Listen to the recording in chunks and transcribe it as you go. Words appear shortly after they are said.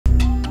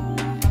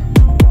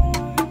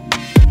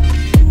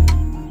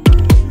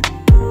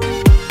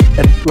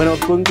when I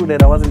was going through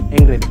that, I wasn't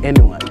angry at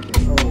anyone.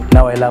 Oh.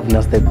 Now I love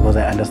Nasdaq because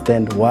I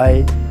understand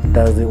why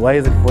is it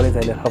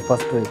volatile at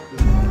 3:30.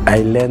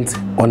 I learned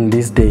on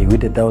this day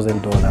with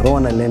 $1,000. I don't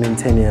want to learn in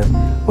 10 years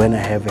when I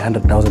have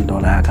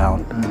 $100,000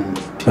 account.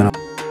 You know?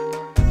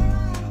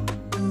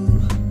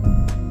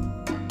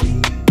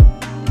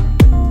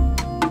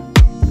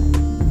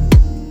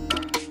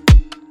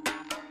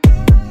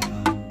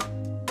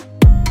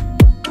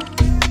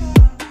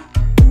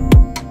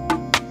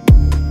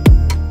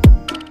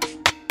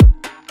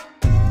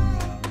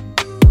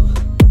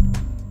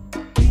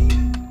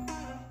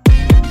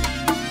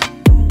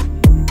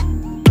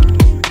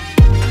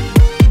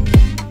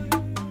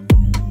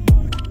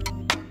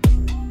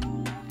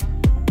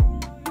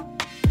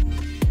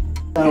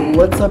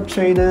 What's up,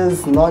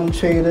 traders,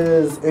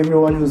 non-traders,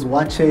 everyone who's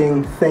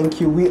watching?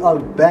 Thank you. We are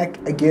back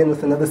again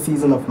with another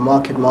season of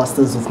Market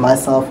Masters with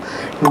myself,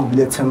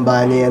 Nqobile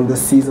Tembane, and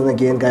this season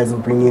again, guys,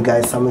 I'm bringing you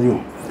guys some of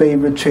your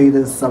favorite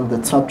traders, some of the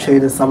top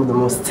traders, some of the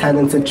most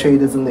talented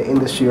traders in the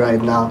industry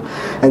right now.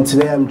 And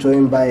today I'm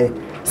joined by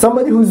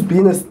somebody who's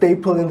been a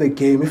staple in the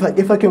game,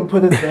 if I can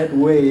put it that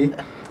way,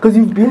 because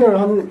you've been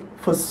around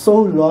for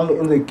so long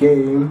in the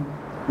game.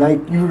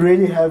 Like, you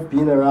really have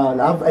been around.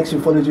 I've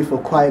actually followed you for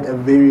quite a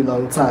very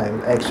long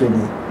time,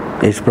 actually.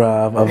 Yes,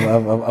 bro.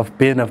 I've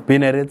been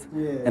at it.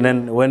 Yeah. And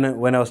then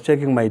when I was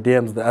checking my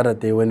DMs the other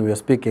day when we were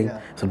speaking, I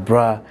said,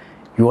 bro,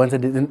 you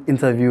wanted an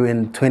interview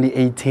in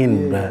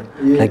 2018, bro.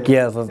 Yeah. Like,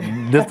 so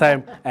this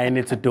time I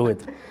need to do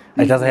it.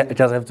 I just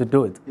have to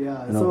do it.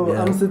 Yeah. You know? So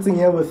I'm sitting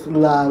here with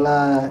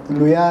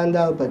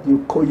Langa, but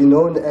you're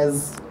known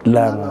as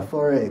Langa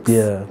Forex.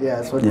 Yeah. Yeah,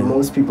 that's what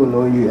most people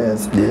know you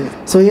as.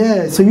 Yeah. So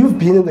so you've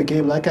been in the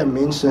game, like I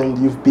mentioned,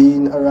 you've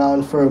been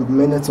around for a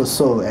minute or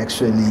so,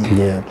 actually.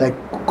 Yeah.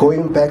 Like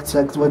going back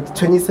to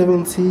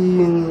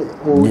 2017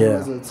 or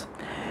was it?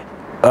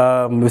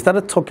 We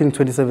started talking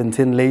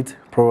 2017 late,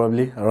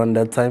 probably around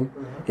that time.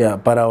 Yeah,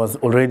 but I was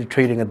already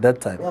trading at that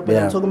time. Yeah, but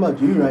I'm talking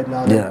about you right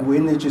now. Like,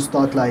 when did you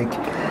start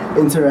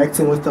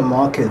interacting with the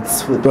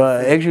markets?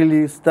 I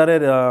actually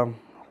started,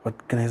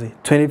 what can I say,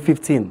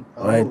 2015,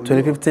 right?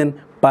 2015,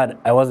 but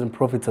I wasn't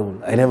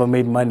profitable. I never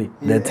made money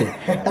that year.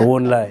 I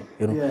won't lie,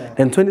 you know. Yeah.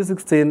 Then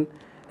 2016,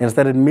 I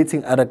started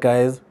meeting other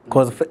guys,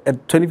 because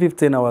at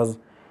 2015 I was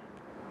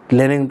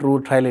learning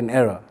through trial and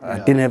error. I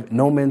didn't have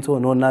no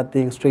mentor, no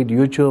nothing, straight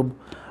YouTube,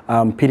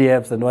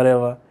 PDFs and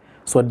whatever.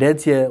 So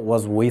that year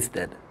was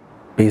wasted,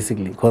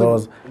 basically,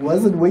 because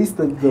Was it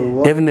wasted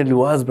though? Definitely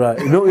was, bro.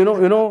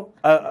 You know.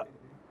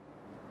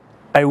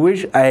 I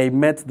wish I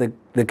met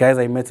the guys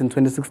I met in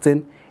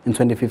 2016 in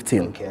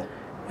 2015. Okay.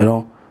 You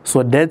know,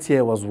 so that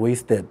year was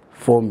wasted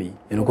for me.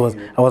 You know, because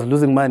I was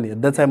losing money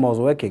at that time. I was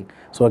working,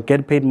 so I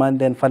get paid money,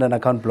 then find an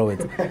account, blow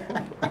it.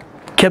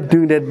 Kept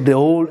doing that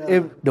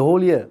the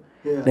whole year.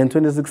 Yeah. Then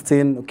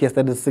 2016, I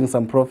started seeing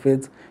some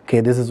profits.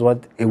 Okay, this is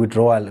what a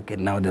withdrawal. Okay,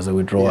 now there's a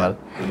withdrawal.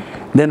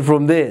 Yeah. Then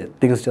from there,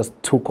 things just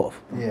took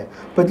off. Yeah,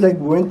 but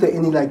weren't there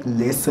any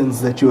lessons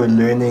that you were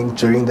learning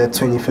during that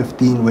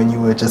 2015 when you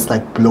were just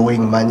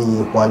blowing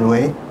money one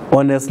way?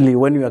 Honestly,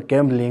 when you are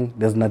gambling,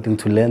 there's nothing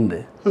to learn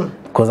there.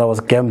 Because I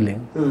was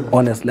gambling.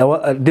 Honestly,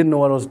 I didn't know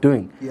what I was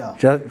doing.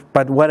 Yeah.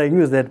 But what I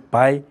knew is that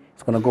buy,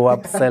 it's gonna go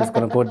up, sell, it's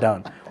gonna go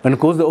down. When it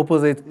goes the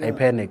opposite, I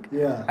panic.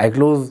 Yeah. I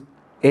close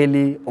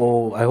early,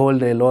 or I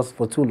hold a loss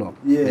for too long.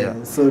 Yeah,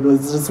 so it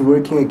was just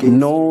working against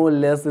no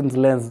lessons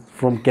learned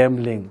from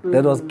gambling.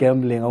 That was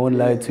gambling, I won't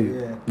lie to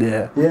you.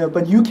 Yeah,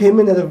 but you came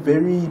in at a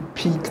very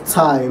peak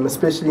time,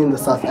 especially in the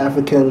South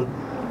African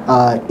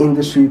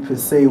industry per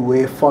se,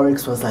 where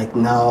Forex was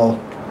now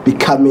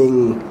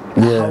becoming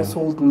a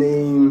household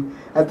name.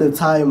 At the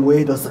time where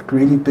it was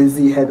really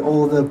busy, had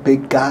all the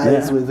big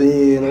guys were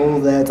there and all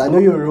that. I know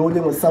you were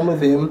rolling with some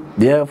of them.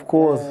 Yeah, of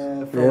course.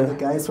 From the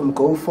guys from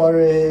Go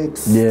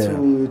Forex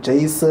to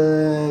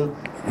Jason.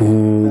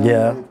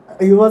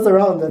 He was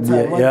around that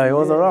time. Yeah, he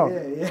was around.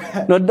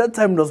 No, at that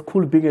time it was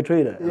cool being a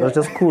trader. It was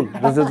just cool.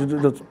 It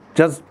was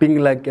just being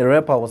like a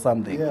rapper or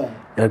something. Yeah.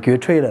 Like, you're a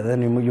trader,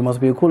 then you must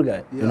be a cool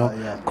guy. You know?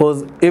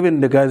 Because even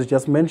the guys you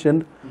just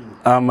mentioned,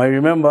 I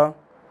remember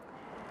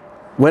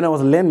when I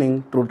was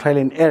learning through trial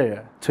and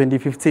error,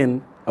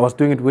 2015, I was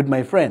doing it with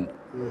my friend.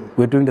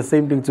 We were doing the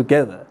same thing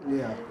together.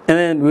 Yeah. And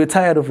then we were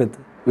tired of it.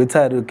 We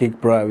tired of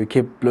it, bro. We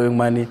keep blowing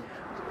money.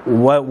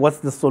 What's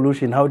the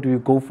solution? How do we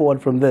go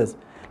forward from this?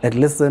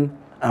 Listen,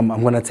 I'm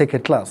going to take a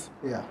class.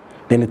 Yeah.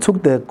 Then I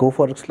took the Go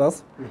Forex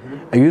class.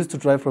 I used to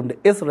drive from the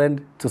East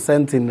Rand to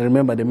Sentin.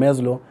 Remember the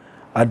Maslow?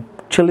 I'd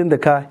chill in the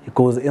car. He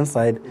goes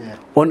inside. Yeah.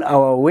 On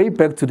our way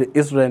back to the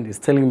East Rand, he's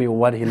telling me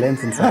what he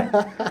learns inside.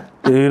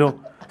 You know?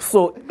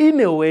 So in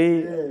a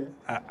way,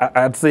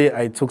 I'd say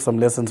I took some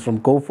lessons from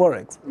Go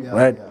Forex,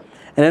 right? Yeah.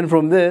 And then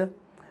from there,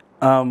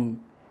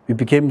 we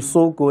became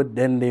so good.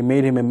 Then they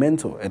made him a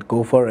mentor at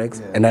Go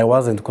Forex, and I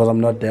wasn't, because I'm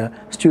not their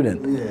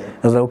student.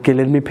 I was like, okay,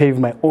 let me pave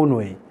my own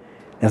way.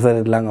 I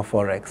started Langa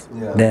Forex.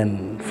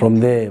 Then from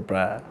there,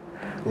 bruh,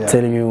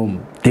 telling you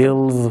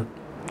deals,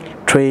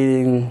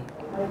 trading.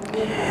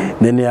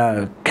 Then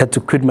had to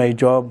quit my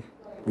job.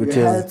 which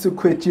you had to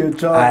quit your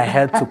job. I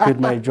had to quit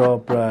my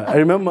job, bruh. I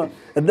remember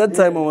at that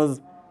time I was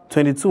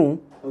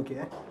 22.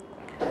 Okay.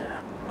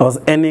 I was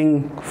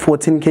earning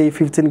 14K,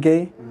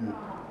 15K.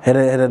 Had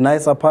a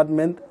nice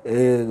apartment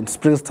in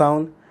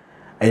Springstown.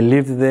 I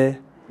lived there.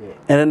 Yeah.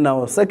 And then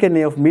now, second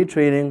year of me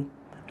trading,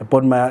 I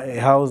bought my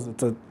house.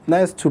 It's a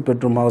nice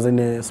 2-bedroom house in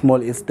a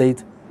small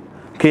estate.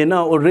 Okay,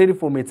 now already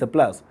for me it's a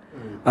plus.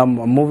 I'm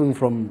coming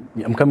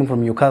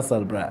from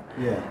Newcastle, bruh.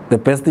 Yeah. The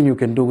best thing you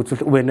can do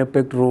is in a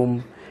packed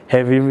room,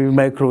 have a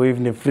microwave,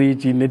 in a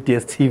fridge, in a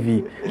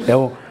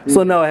DSTV.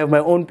 So now I have my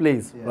own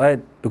place, right?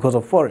 Because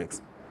of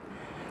Forex.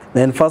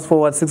 Then fast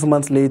forward 6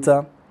 months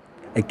later,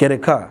 I get a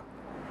car.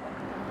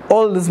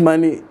 All this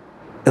money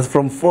is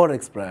from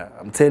Forex, bruh.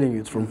 I'm telling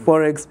you, it's from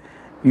Forex.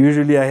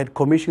 Usually I had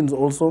commissions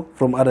also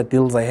from other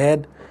deals I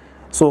had.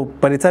 So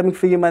by the time I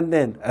figure month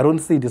end, I don't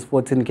see this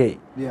 14K.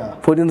 Yeah.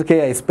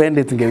 14K, I spend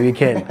it in the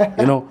weekend,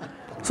 you know.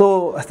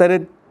 So I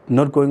started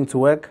not going to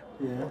work.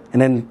 Yeah.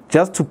 And then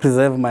just to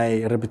preserve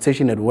my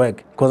reputation at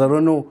work, because I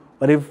don't know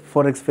what if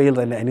Forex fails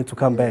and I need to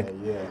come back.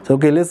 Yeah. So,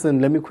 okay, listen,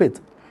 let me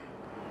quit.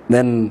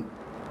 Then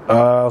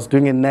I was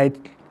doing a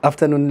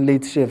afternoon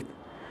late shift.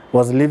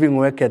 Was leaving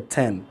work at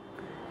 10.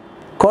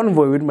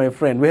 Convoy with my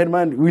friend.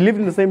 We lived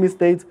in the same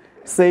estate,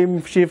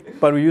 same shift,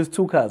 but we used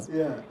 2 cars.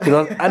 Yeah. It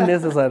was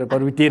unnecessary,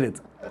 but we did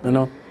it, you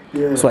know.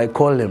 Yeah. So I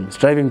called him. He's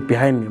driving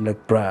behind me. I'm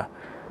like, bruh,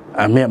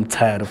 I'm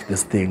tired of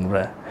this thing,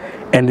 bruh.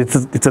 And it's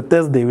a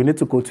Thursday. We need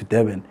to go to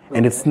Durban,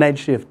 and it's night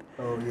shift.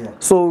 Oh yeah.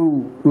 So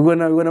we're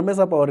gonna mess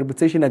up our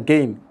reputation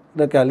again.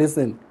 Like,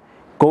 listen,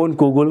 go on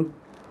Google,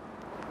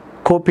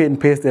 copy and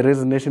paste the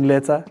resignation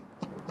letter,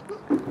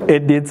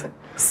 edit,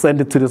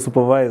 send it to the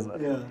supervisor.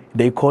 Yeah.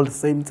 They called the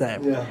same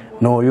time. Yeah.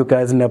 No, you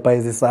guys never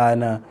is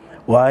sana.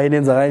 Why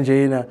didn't I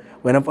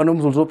when I'm from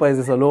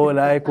Zuzopazisa low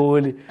like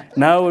holy.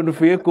 Now when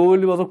you call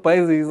was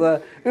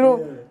you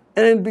know,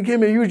 and it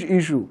became a huge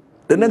issue.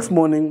 The next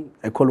morning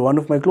I called one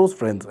of my close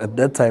friends at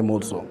that time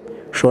also,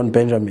 Sean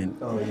Benjamin.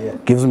 Oh yeah.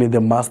 Gives me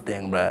the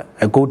Mustang, bruh.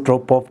 I go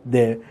drop off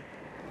the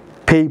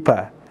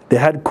paper, the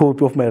hard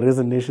copy of my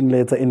resignation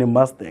letter in a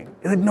Mustang.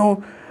 He said,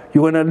 no,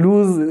 you're going to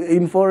lose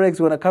in Forex,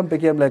 you're going to come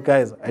back here. I'm like,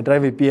 guys, I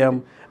drive a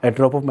PM, I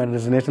drop off my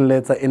resignation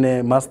letter in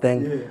a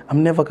Mustang. Yeah.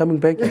 I'm never coming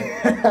back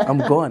here. I'm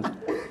gone.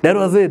 That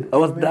was it. I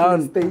was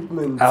done.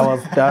 I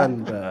was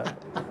done, bruh.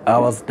 I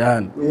was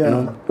done. Yeah.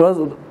 You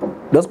know?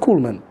 That's cool,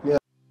 man. Yeah.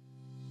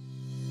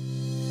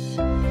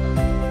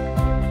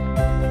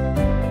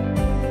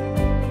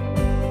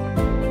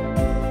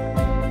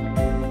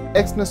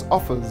 Exness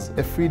offers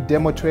a free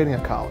demo trading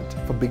account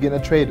for beginner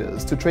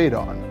traders to trade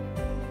on.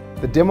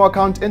 The demo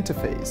account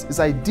interface is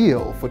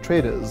ideal for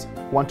traders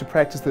who want to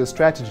practice their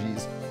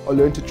strategies or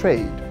learn to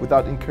trade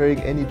without incurring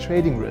any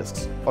trading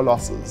risks or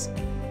losses.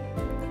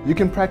 You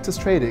can practice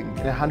trading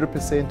in a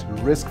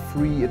 100%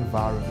 risk-free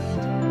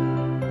environment.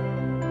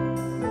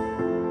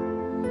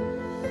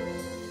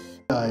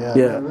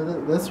 Yeah.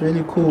 That's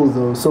really cool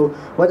though. So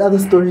what other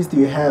stories do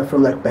you have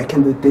from like back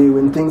in the day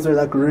when things were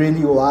like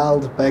really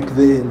wild back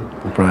then?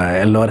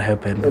 Bruh, a lot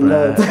happened,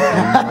 bruh. A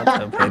lot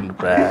happened,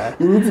 bruh.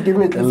 You need to give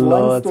me at least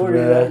one story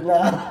right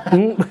now. You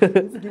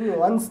need to give me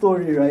one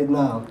story right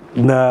now.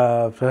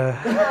 Nah,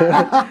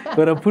 bruh.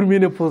 Gonna put me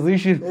in a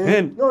position,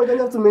 man. No, you don't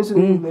have to mention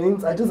any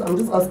names. I'm just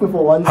asking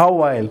for one. How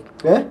wild?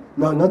 Yeah?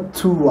 No, not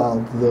too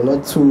wild though.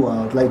 Not too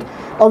wild. Like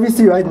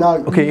obviously right now.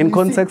 Okay, in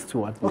context to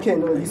what? Okay,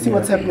 no, you see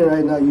what's happening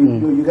right now.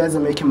 You guys are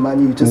making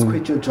money. You just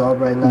quit your job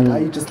right now. Now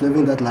you're just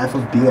living that life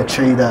of being a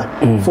trader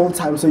full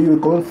time. So you're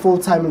going full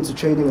time into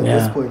trading at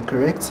this point,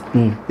 correct?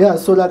 Yeah.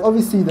 So like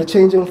obviously the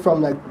changing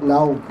from like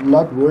now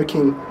not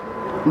working,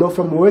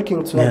 from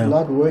working to like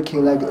not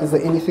working. Like, is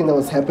there anything that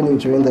was happening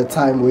during that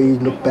time where you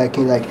look back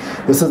and like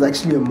this was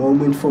actually a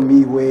moment for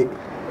me where,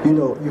 you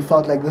know, you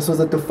felt like this was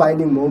a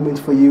defining moment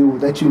for you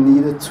that you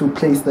needed to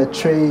place that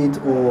trade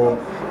or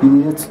you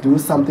needed to do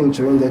something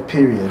during that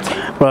period?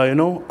 Well, you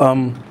know,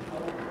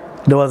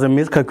 there was a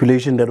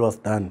miscalculation that was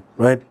done,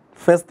 right?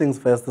 First things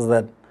first is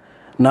that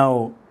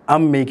now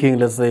I'm making,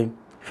 let's say,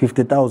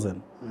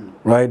 50,000,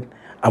 right?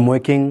 I'm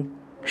working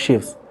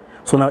shifts.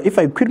 So now if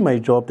I quit my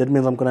job, that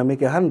means I'm going to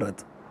make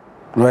 100,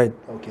 right?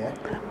 Okay.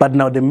 But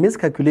now the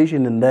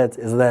miscalculation in that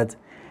is that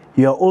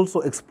you are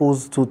also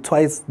exposed to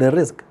twice the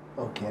risk.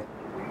 Okay.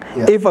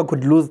 Yeah. If I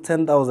could lose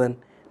 10,000,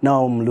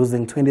 now I'm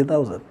losing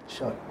 20,000.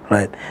 Sure.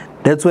 Right.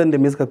 That's when the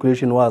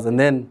miscalculation was. And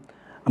then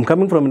I'm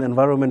coming from an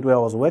environment where I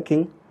was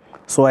working,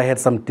 so I had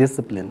some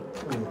discipline.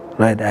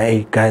 Right.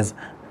 Hey guys,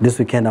 this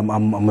weekend I'm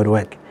at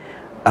work.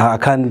 I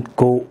can't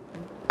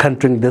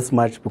drink this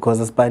much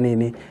because it's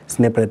panini,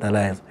 snapper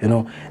alive. You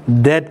know,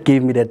 that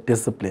gave me that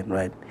discipline.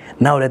 Right.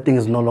 Now that thing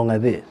is no longer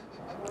there.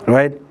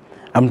 Right.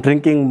 I'm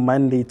drinking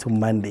Monday to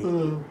Monday.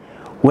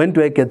 When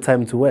do I get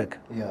time to work?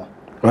 Yeah.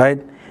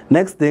 Right.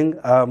 Next thing,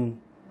 I'm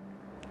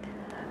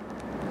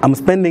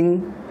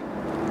spending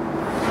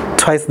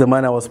twice the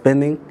money I was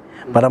spending,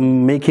 but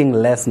I'm making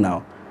less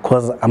now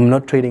because I'm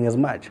not trading as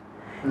much.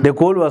 The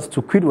goal was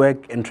to quit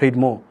work and trade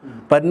more.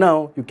 But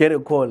now you get a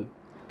call,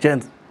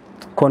 gents,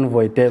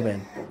 Nqobile Tembane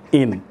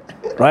in,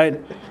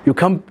 right? You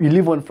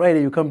leave on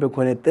Friday, you come back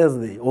on a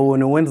Thursday or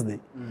on a Wednesday.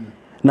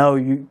 Now,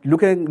 you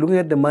looking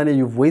at the money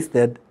you've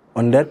wasted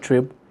on that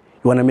trip,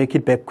 you want to make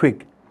it back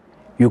quick.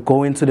 You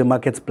go into the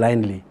markets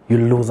blindly, you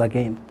lose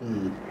again.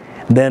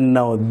 Then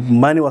now,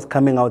 money was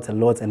coming out a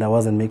lot and I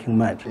wasn't making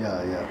much.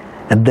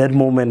 At that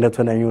moment, that's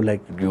when I knew,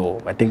 like,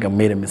 yo, I think I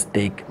made a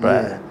mistake,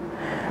 right?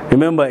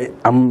 Remember,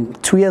 I'm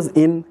 2 years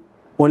in,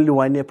 only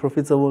 1 year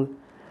profitable.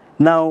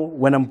 Now,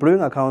 when I'm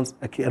blowing accounts,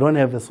 I don't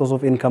have a source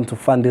of income to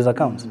fund these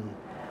accounts.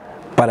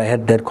 But I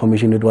had that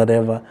commission with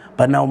whatever.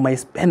 But now my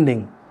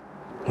spending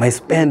is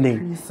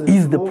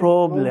the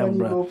problem,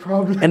 bro.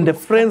 And the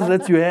friends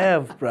that you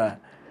have, bro.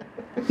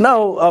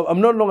 Now, I'm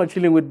no longer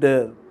chilling with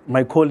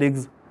my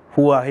colleagues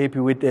who are happy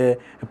with a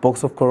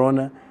box of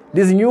Corona.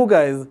 These new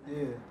guys,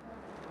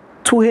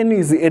 2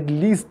 Hennies at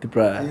least,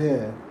 bro.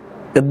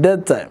 At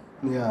that time.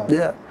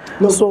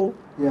 No, so,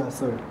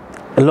 sorry.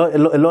 A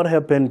lot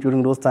happened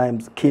during those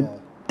times.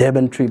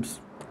 Durban trips,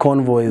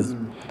 convoys,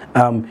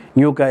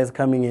 new guys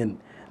coming in.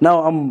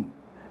 Now,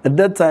 at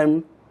that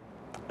time,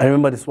 I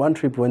remember this one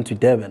trip we went to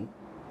Durban.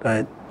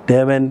 Right?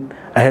 Durban,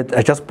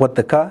 I just bought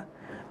the car.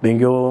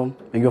 Bengo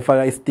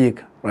fire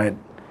stick, right?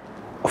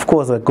 Of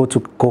course, I go to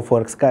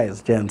Forex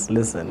guys, gents,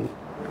 listen.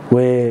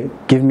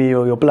 Give me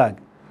your plug.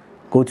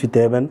 Go to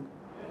Durban,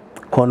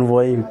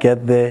 convoy, you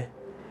get there.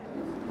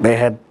 They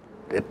had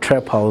a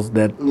trap house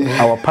that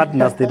our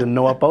partners didn't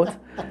know about,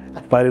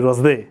 but it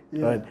was there.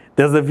 Right?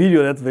 There's a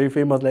video that's very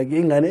famous, like,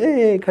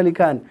 hey,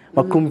 Kalikan,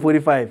 Makum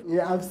 45.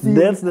 I've seen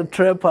that's the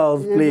trap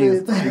house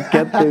place. You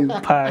get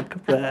the park.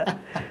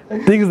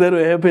 Things that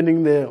were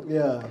happening there.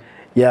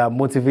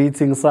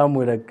 Motivating some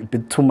were like a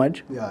bit too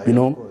much, you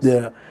know?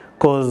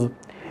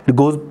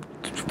 Because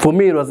for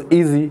me, it was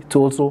easy to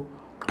also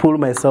pull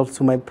myself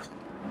to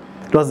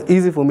it was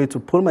easy for me to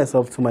pull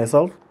myself to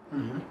myself,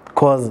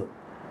 because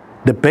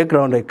the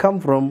background I come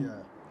from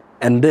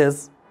and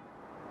this,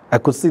 I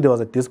could see there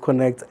was a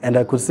disconnect, and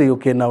I could see,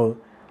 okay, now,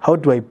 how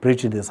do I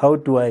bridge this? How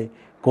do I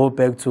go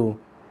back to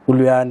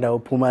Uluyanda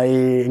or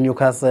Pumae,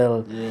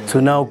 Newcastle,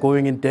 to now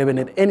going in Durban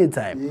at any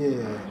time?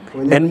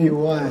 Whenever you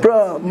want.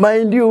 Bro,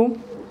 mind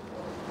you,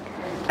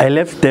 I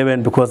left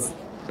Durban because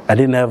I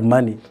didn't have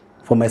money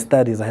for my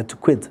studies. I had to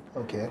quit.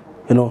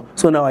 You know,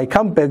 so now I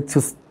come back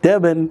to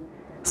Durban.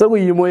 So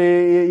we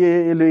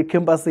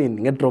campus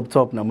in get drop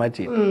top now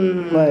matching.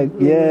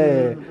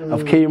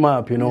 I've came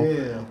up, you know.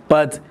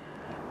 But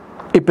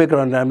if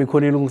background I'm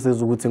you're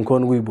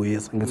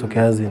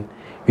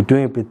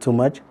doing a bit too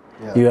much.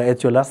 You are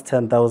at your last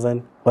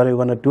 10,000. What are you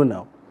gonna do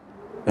now?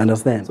 You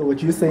understand? So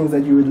what you're saying is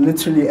that you were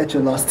literally at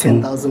your last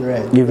 10,000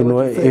 rand. Even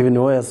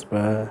worse,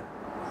 bro.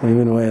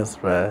 Even worse,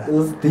 bro. It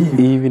was deep.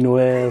 Even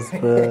worse,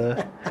 bro.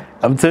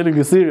 I'm telling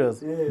you,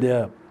 serious.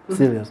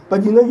 Serious.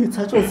 But you know, you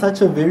touch on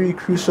such a very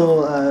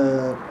crucial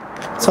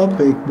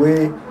topic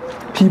where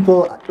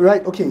people,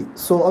 right? Okay,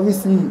 so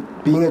obviously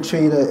being a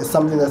trader is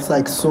something that's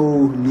like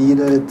so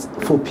needed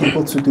for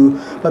people to do,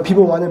 but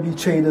people want to be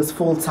traders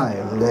full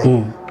time.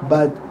 Right?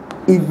 But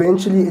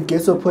eventually it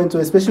gets to a point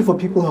where, especially for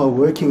people who are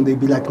working, they'd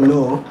be like,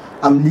 no,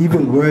 I'm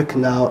leaving work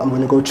now, I'm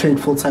going to go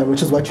trade full time,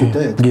 which is what you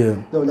did.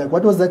 No, like,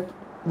 what was that?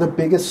 The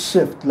biggest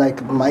shift, like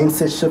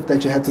mindset shift,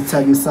 that you had to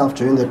tell yourself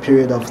during that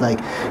period of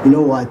like, you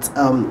know what,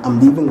 I'm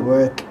leaving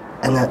work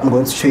and I'm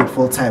going to trade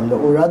full time?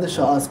 Or rather,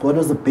 shall I ask, what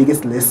was the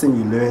biggest lesson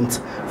you learned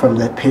from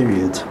that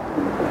period?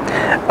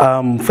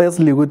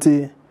 Firstly,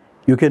 Guti,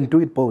 you can do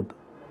it both.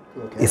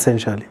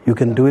 Essentially, you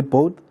can do it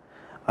both.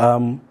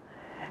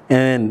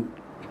 And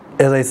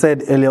as I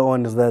said earlier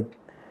on, is that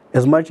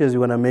as much as you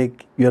want to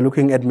make, you're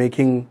looking at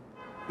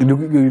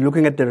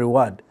the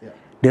reward.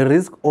 The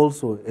risk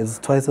also is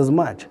twice as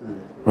much,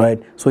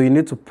 right? So you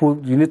need to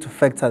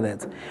factor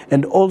that.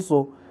 And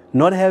also,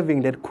 not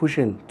having that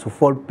cushion to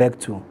fall back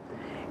to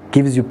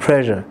gives you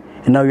pressure.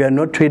 And now you are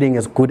not trading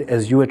as good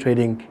as you were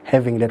trading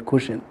having that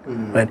cushion,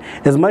 right?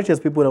 As much as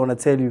people want to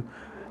tell you,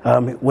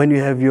 when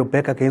you have your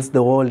back against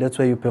the wall, that's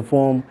where you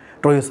perform,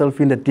 throw yourself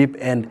in the deep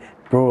end.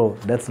 Bro,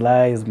 that's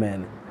lies,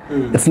 man.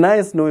 It's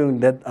nice knowing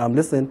that,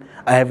 listen,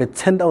 I have a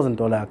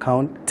 $10,000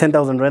 account,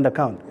 10,000 rand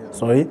account,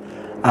 sorry.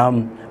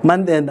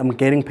 Month end, I'm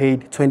getting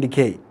paid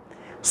 20K.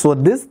 So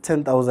this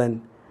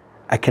 10,000,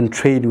 I can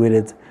trade with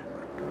it.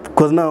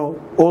 Because now,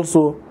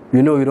 also,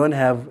 you know, you don't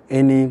have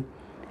any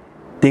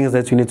things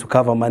that you need to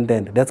cover month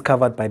end. That's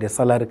covered by the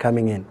salary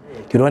coming in.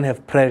 You don't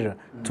have pressure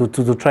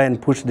to try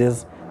and push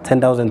this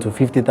 10,000 to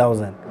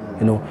 50,000.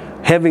 You know,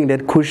 having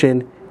that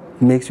cushion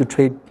makes you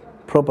trade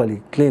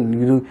properly, clean.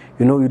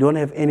 You don't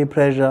have any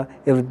pressure.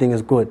 Everything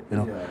is good. You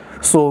know,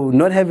 so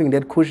not having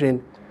that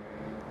cushion,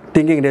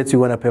 thinking that you're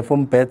going to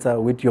perform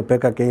better with your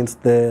back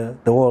against the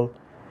wall,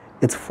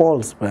 it's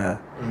false, man.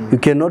 You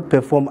cannot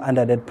perform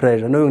under that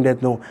pressure, knowing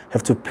that, no, I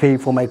have to pay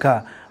for my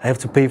car, I have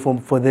to pay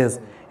for this.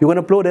 You're going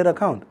to blow that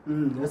account.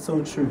 That's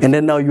so true. And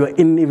then now you are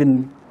in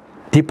even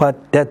deeper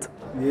debt.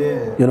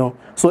 You know,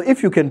 so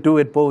if you can do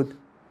it both,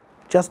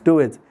 just do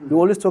it. You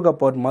always talk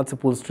about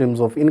multiple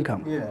streams of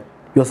income.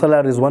 Your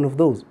salary is one of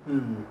those.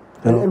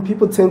 And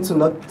people tend to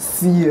not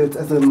see it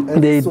as a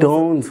they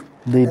don't.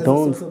 They as a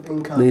don't. source of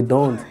income. They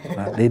don't.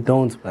 They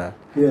don't, man.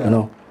 Yeah. You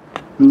know.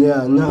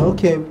 Yeah. No.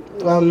 Okay.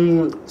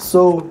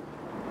 So,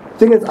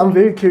 thing is, I'm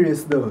very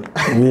curious though.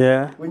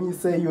 Yeah. When you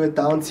say you were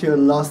down to your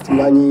last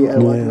money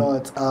and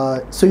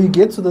whatnot, so you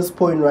get to this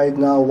point right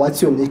now.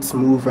 What's your next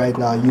move right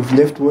now? You've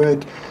left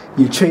work.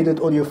 You traded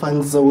all your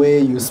funds away.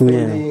 You're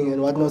spending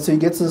and whatnot. So you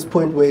get to this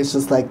point where it's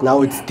just like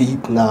now it's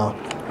deep now.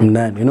 I'm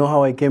done. You know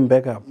how I came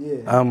back up?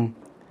 Yeah.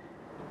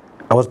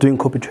 I was doing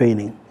copy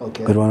trading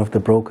with one of the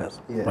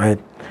brokers, right?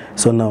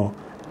 So now,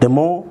 the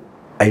more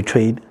I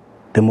trade,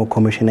 the more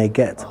commission I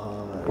get,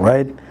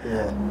 right?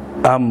 Yeah.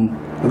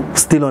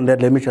 Still on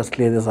that, let me just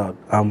clear this out.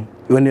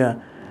 When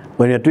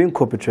you're doing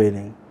copy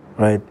trading,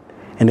 right,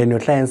 and then your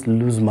clients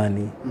lose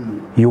money,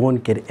 you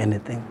won't get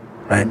anything,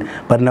 right?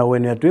 But now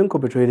when you're doing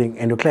copy trading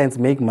and your clients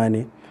make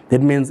money,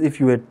 that means if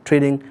you were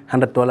trading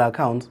 $100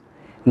 accounts,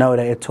 now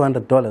they're at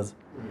 $200.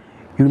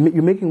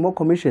 You're making more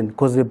commission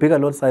because the bigger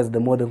lot size, the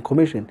more the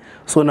commission.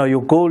 So now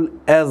your goal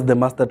as the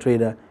master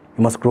trader,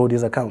 you must grow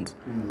these accounts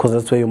because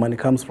that's where your money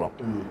comes from.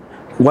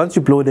 Once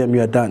you blow them,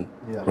 you are done,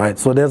 right?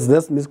 So there's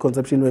this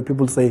misconception where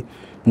people say,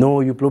 no,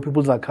 you blow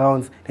people's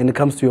accounts and it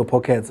comes to your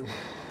pockets.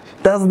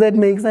 Does that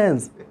make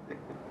sense?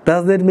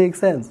 Does that make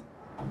sense?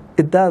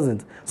 It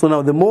doesn't. So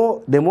now the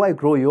more I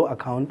grow your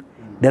account,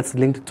 that's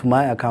linked to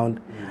my account,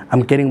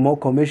 I'm getting more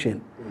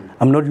commission.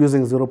 I'm not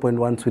using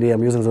 0.1 today,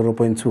 I'm using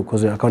 0.2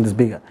 because your account is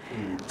bigger.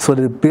 So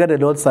the bigger the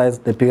lot size,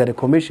 the bigger the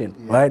commission,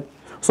 right?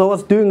 So I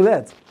was doing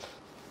that.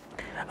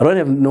 I don't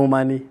have no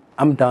money,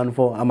 I'm done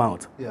for, I'm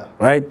out,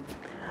 right?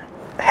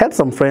 I had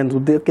some friends who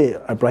did, okay,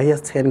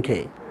 here's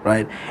 10K,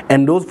 right?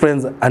 And those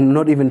friends are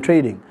not even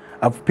trading.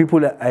 People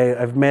that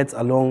I've met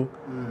along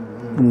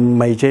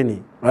my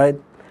journey, right?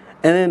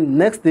 And then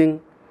next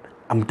thing,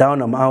 I'm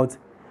down, I'm out.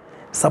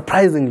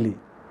 Surprisingly,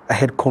 I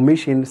had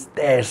commission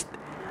stashed.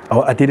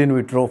 I didn't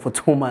withdraw for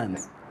 2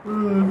 months.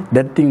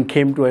 That thing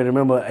came to, I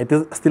remember, I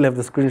still have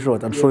the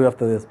screenshot. I'll show you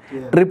after this.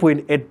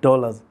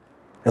 $3.8.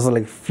 That's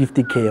like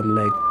 50K. I'm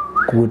like,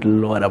 good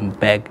Lord, I'm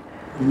back.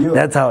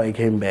 That's how I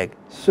came back.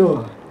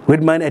 Sure.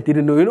 With mine, I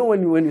didn't know. You know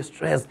when you're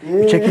stressed,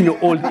 you're checking your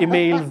old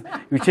emails,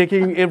 you're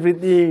checking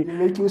everything. You're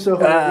making sure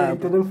you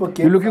didn't forget.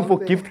 You're looking for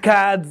gift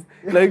cards,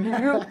 like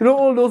you know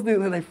all those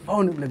things. And I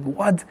found it, like,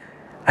 what?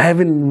 I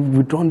haven't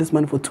withdrawn this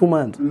money for 2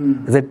 months.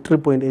 It's at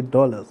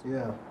 $3.8.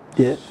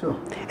 Yeah. Sure.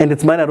 And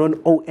it's mine. I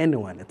don't owe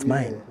anyone. It's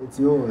mine. It's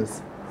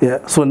yours.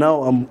 Yeah. So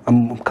now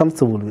I'm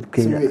comfortable with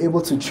Kenya. So you're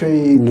able to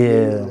trade.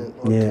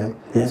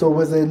 Yeah. So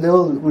was it a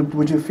little?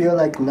 Would you feel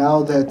like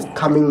now that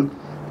coming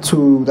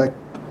to like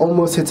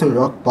almost hitting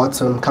rock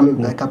bottom,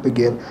 coming back up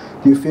again,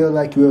 do you feel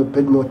like you're a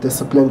bit more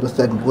disciplined with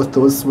that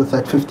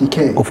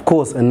 50K? Of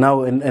course. And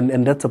now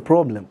and that's a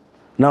problem.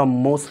 Now I'm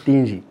more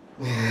stingy.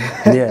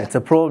 Yeah, it's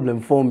a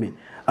problem for me.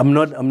 I'm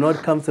not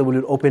comfortable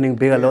with opening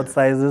bigger lot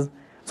sizes.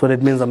 So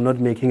that means I'm not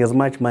making as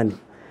much money.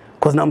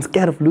 Because now I'm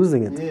scared of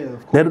losing it. Yeah,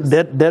 of course.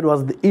 That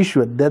was the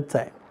issue at that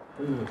time.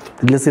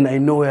 Listen, I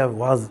know where I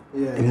was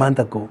a month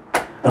ago.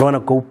 I don't want to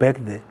go back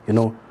there, you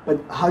know. But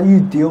how do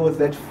you deal with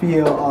that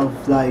fear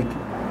of like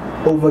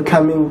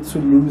overcoming to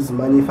lose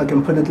money, if I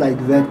can put it like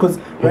that? Because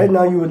right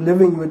now you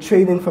were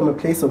trading from a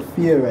place of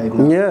fear right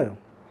now.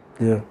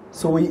 Yeah.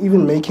 So were you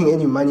even making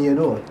any money at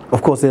all?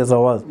 Of course, yes, I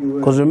was.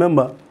 Because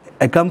remember,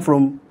 I come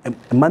from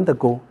a month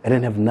ago, I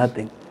didn't have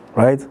nothing,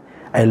 right?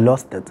 I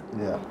lost it.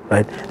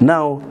 Right.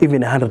 Now,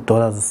 even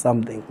 $100 is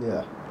something.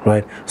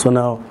 Right. So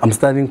now I'm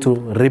starting to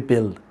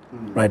rebuild,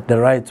 right, the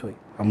right way.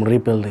 I'm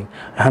rebuilding.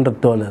 $100,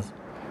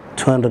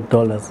 $200,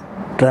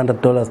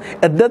 $300.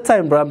 At that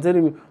time, bro, I'm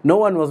telling you, no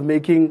one was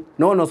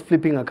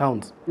flipping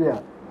accounts.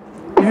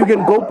 If you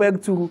can go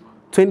back to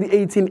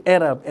 2018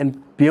 era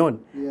and beyond,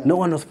 no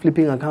one was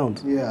flipping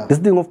accounts. This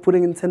thing of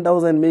putting in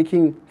 10,000,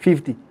 making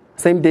 50,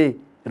 same day,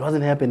 it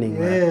wasn't happening.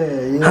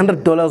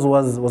 $100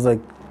 was like,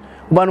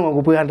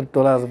 $100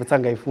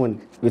 betanga iPhone,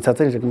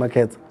 withatha nje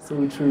market.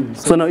 So true.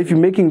 So now if you're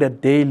making that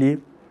daily,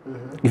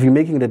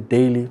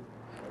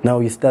 now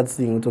you start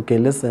seeing, okay,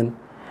 listen,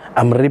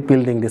 I'm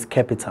rebuilding this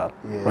capital,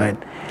 right?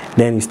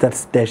 Then you start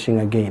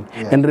stashing again.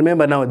 And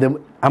remember now,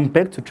 I'm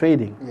back to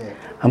trading.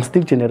 I'm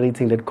still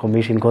generating that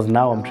commission because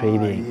now I'm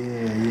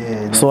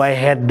trading. So I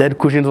had that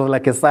cushion, was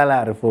like a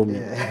salary for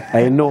me.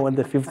 I know when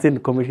the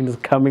 15th commission is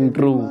coming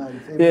through.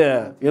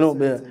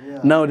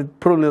 Now the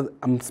problem is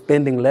I'm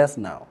spending less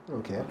now.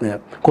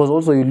 Because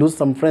also you lose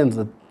some friends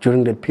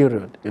during that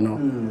period, you know.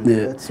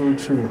 That's so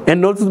true.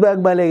 And also back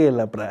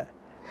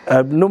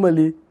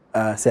normally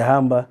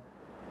sehamba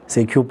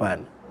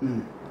secupan.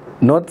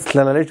 Not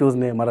Slala chose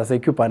name, but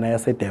secupan I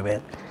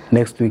said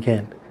next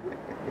weekend.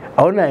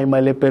 Ona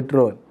imale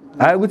petrol.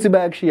 I would see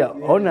back here.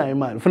 Ona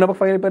imal. Funa bak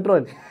fire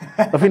petrol.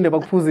 Afinde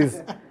bak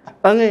fuzis.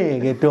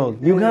 Angeke dog.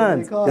 You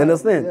can't. You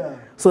understand?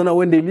 So now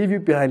when they leave you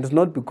behind, it's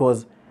not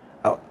because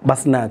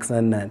snacks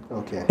and that.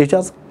 It's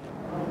just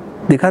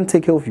they can't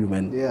take care of you,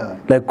 man.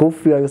 Like go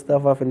figure your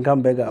stuff off and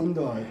come back up.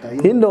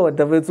 Indoor,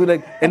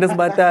 like and this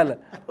battle.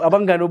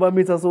 Abangano ba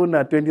meter so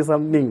na 20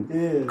 something.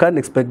 You can't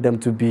expect them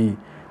to be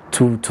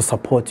to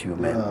support you,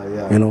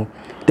 man. You know,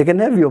 they can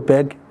have your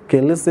back.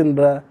 Okay, listen,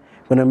 bruh.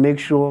 Gonna make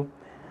sure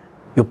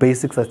your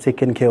basics are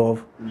taken care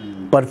of.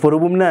 But for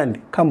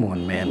Ubumnandi, come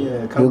on, man.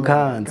 Yeah, You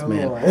can't,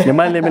 man. The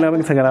man let me know you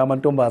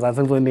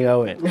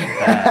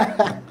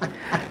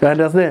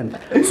understand?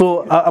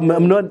 So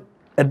I'm not.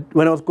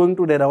 When I was going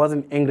through that, I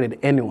wasn't angry at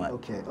anyone.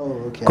 Okay. Oh,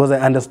 okay. Because I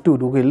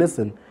understood. Okay,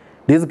 listen,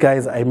 these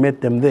guys, I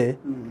met them there,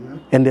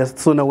 and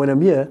so now when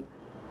I'm here,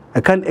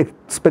 I can't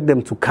expect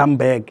them to come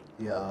back.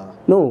 Yeah.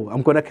 No,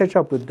 I'm gonna catch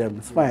up with them.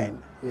 It's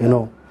fine. You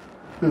know.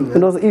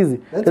 It was easy.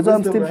 That's why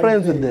I'm still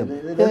friends with them.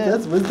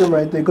 That's wisdom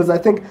right there. Because I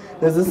think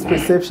there's this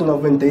perception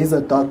of when days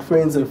are dark,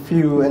 friends are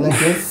few, and I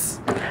guess.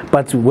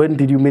 But when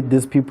did you meet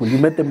these people? You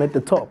met them at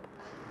the top.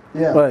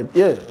 Yeah. Right.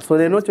 Yeah. So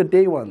they're not your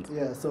day ones.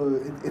 Yeah. So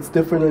it's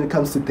different when it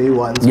comes to day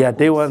ones. Yeah,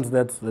 day ones.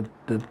 That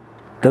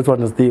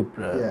one is deep.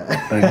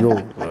 Yeah. Like,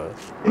 no.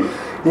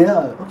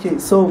 Yeah. Okay.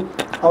 So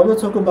I want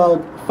to talk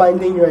about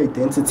finding your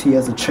identity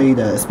as a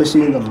trader,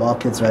 especially in the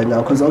markets right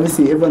now, because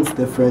obviously everyone's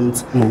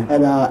different.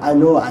 And I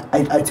know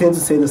I tend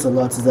to say this a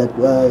lot, is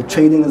that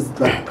trading is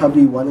like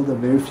probably one of the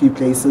very few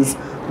places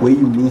where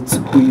you meet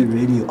who you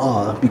really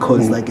are,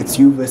 because like it's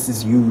you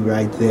versus you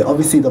right there.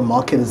 Obviously the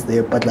market is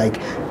there, but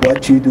like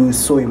what you do is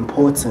so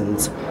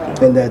important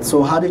in that.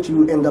 So how did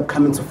you end up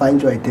coming to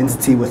find your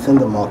identity within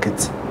the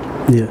market?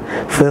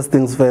 Yeah. First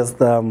things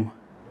first.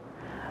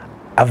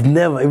 I've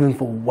never, even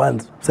for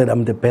once, said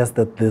I'm the best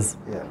at this.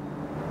 Yeah.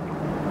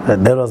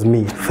 That was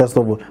me, first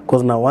of all.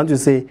 Because now once you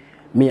say,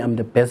 me, I'm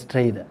the best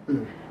trader,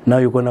 now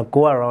you're going to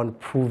go around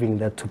proving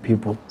that to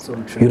people. So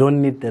true. You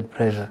don't need that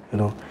pressure, you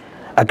know.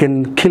 I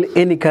can kill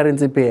any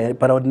currency pair,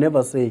 but I would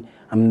never say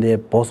I'm the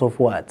boss of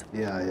what.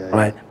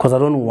 Right? Because I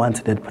don't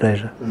want that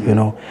pressure, you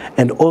know.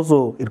 And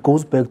also, it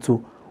goes back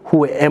to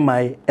who am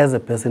I as a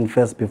person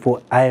first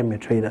before I am a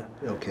trader.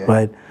 Okay.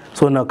 Right?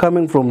 So now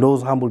coming from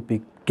those humble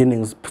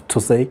beginnings to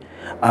say,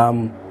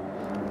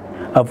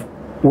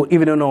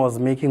 even when I was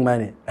making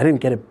money, I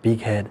didn't get a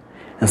big head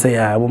and say,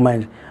 I won't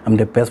mind, I'm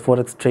the best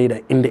Forex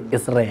trader in the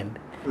Israel.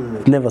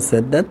 I've never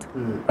said that,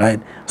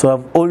 right? So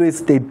I've always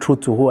stayed true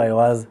to who I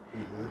was,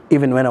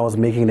 even when I was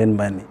making that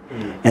money.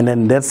 And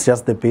then that's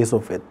just the base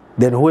of it.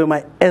 Then who am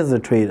I as a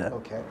trader?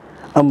 Okay.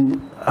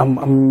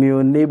 I'm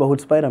your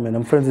neighborhood Spider-Man.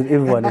 I'm friends with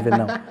everyone even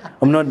now.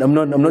 I'm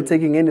not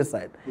taking any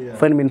side. Yeah.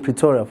 Find me in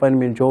Pretoria, find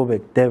me in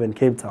Joburg, Devon,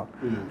 Cape Town.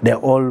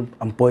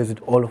 I'm boys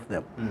with all of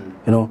them.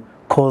 You know,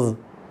 cause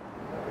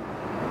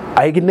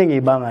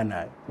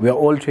we are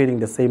all trading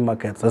the same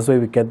markets. That's why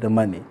we get the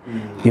money.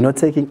 You're not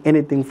taking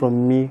anything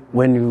from me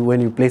when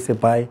you place a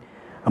buy.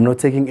 I'm not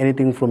taking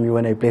anything from you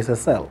when I place a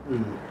sell.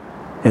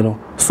 You know,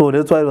 so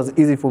that's why it was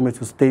easy for me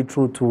to stay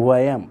true to who I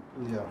am.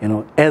 You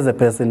know, as a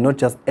person, not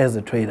just as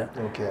a trader.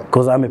 Okay.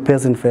 Because I'm a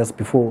person first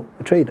before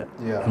a trader.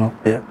 You know,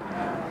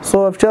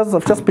 So I've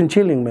just been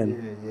chilling,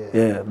 man.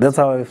 Yeah, that's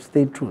how I've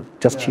stayed true,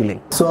 just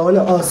chilling. So I want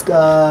to ask,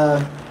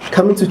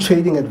 coming to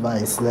trading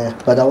advice,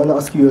 but I want to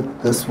ask you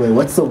this way: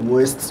 what's the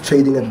worst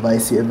trading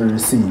advice you ever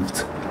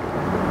received?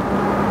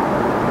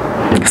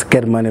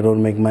 Scared money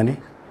don't make money.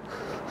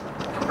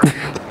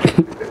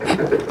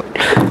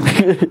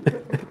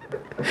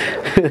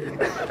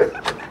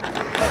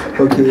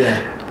 Okay,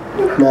 yeah.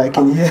 Now I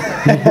can hear.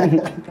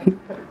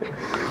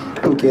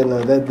 Okay,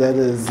 no, that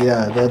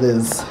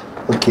is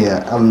okay.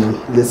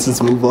 Let's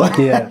just move on.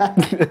 Yeah.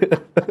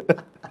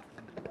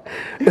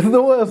 It's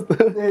the worst.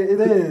 It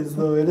is,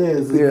 though. It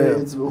is.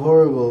 It's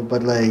horrible,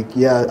 but like,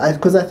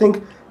 because I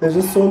think there's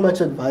just so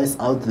much advice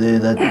out there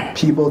that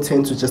people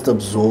tend to just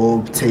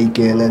absorb, take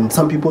in, and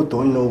some people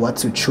don't know what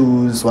to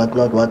choose,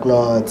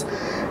 whatnot,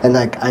 and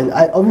like,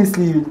 I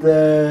obviously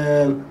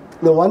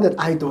the one that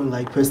I don't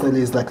like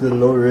personally is like the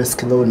no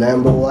risk, no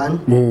Lambo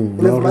one.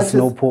 No risk,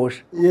 no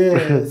Porsche.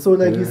 Yeah, so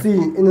like you see,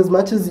 in as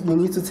much as you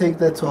need to take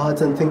that to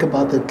heart and think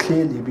about that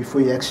clearly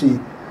before you actually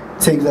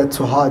take that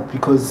to heart,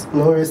 because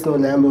no risk, no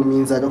Lambo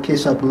means that, okay,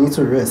 sharp, you need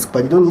to risk,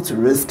 but you don't need to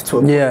risk to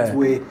a point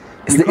where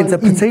it's the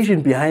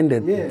interpretation behind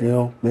it, you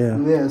know.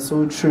 Yeah,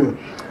 so true.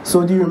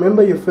 So do you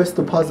remember your first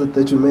deposit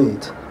that you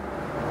made?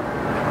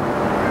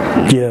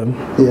 Yeah.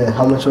 Yeah,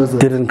 how much was it?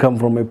 Didn't come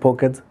from my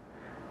pocket.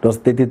 It was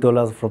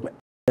 $30 from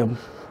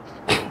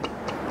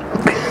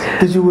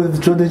Did you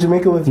withdraw? Did you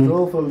make a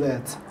withdrawal from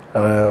that?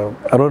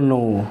 I don't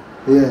know.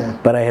 Yeah.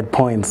 But I had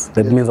points.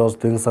 That means I was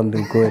doing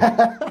something good.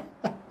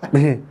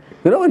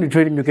 You know when you're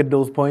trading, you get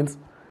those points.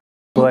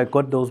 So I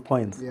got those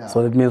points. Yeah.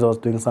 So that means I was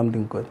doing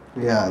something good.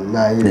 Yeah,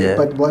 nice. Yeah.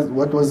 But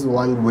what was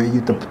one where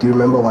do you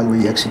remember one where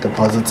you actually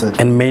deposited?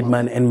 And made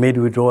money and made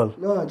withdrawal?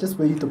 No, just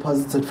where you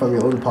deposited from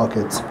your own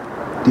pocket.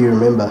 Do you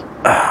remember?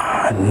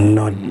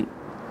 No.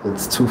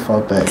 It's too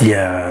far back.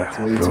 Yeah. It's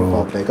way too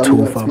far back.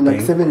 It's been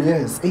like 7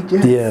 years, 8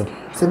 years. Yeah.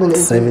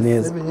 7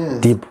 years.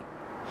 Deep.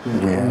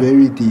 Yeah.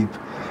 Very deep.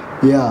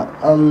 Yeah.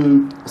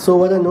 So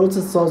what I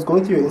noticed, so I was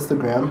going through your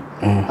Instagram,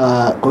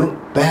 going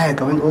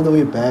back, I went all the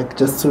way back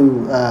just to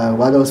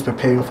while I was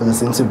preparing for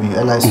this interview,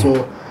 and I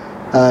saw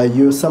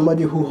you're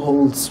somebody who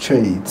holds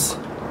trades.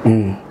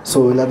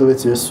 So in other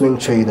words, you're a swing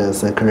trader,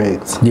 is that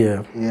correct?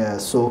 Yeah. Yeah.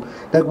 So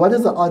like, what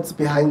is the odds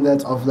behind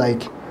that of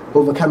like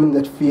overcoming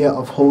that fear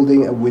of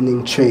holding a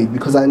winning trade?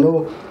 Because I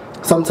know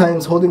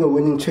sometimes holding a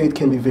winning trade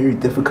can be very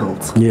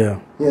difficult. Yeah.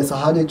 Yeah, so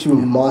how did you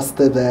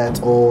master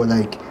that or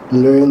like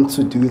learn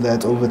to do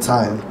that over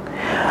time?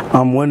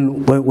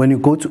 When you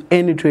go to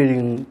any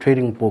trading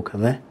book,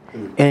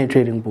 any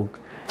trading book,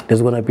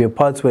 there's gonna be a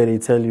part where they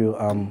tell you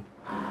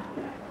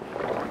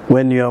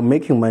when you're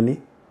making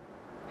money,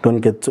 don't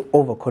get too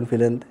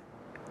overconfident.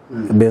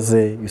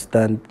 Basically, you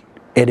start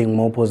adding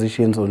more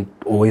positions or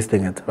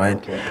wasting it, right?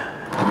 Okay.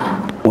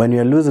 When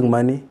you're losing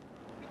money,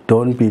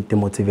 don't be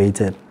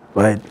demotivated,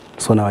 right?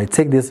 So now I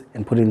take this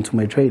and put it into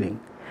my trading.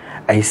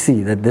 I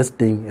see that this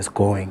thing is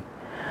going.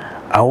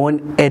 I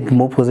won't add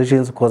more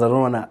positions because I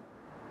don't want to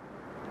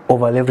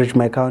over leverage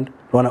my account,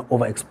 don't want to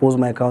overexpose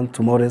my account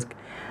to more risk.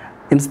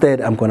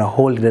 Instead, I'm going to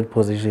hold that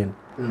position,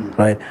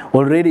 right?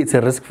 Already it's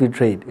a risk-free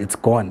trade. It's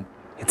gone.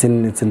 It's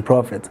in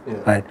profit,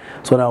 right?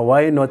 So now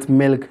why not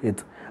milk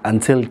it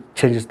until it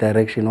changes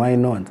direction? Why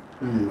not,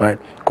 right?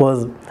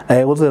 Because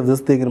I also have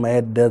this thing in my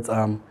head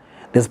that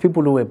there's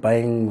people who were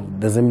buying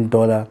the same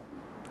dollar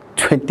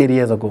 20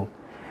 years ago.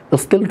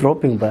 It's still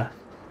dropping, bruh.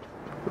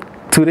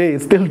 Today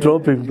it's still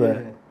dropping,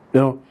 bruh. You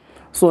know.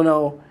 So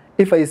now,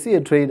 if I see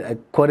a trade, I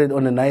caught it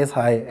on a nice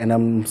high and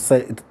I'm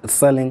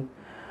selling,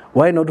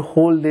 why not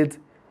hold it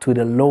to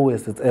the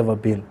lowest it's ever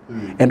been?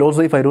 And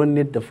also if I don't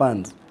need the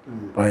funds,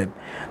 right?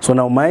 So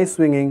now my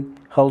swinging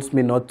helps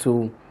me not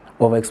to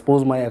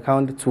overexpose my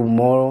account to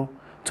more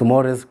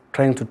risk,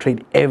 trying to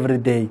trade every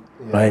day,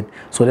 right?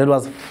 So that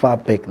was far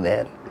back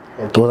then.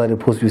 Okay. Those are the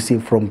posts you see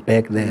from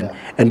back then. Yeah.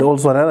 And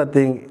also another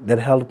thing that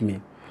helped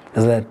me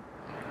is that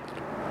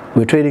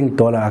we're trading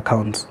dollar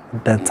accounts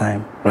at that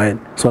time, right?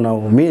 So now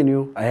me and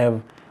you, I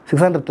have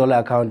 $600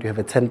 account, you have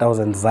a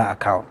 10,000 ZA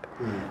account.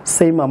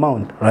 Same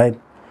amount, right?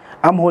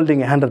 I'm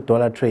holding a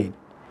 $100 trade.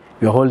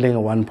 You're holding a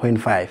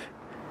 1.5.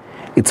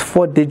 It's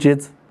 4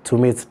 digits, to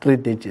me it's 3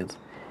 digits.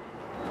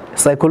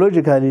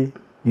 Psychologically,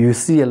 you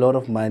see a lot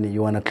of money,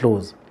 you want to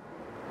close.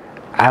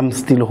 I'm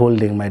still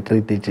holding my 3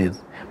 digits.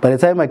 By the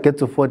time I get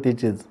to 4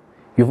 digits,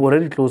 you've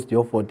already closed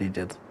your 4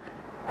 digits.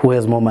 Who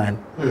has more money?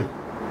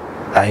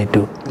 I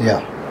do.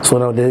 Yeah. So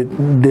now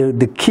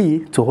the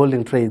key to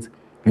holding trades,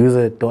 use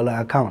a dollar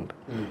account.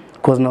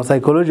 Because now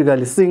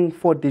psychologically, seeing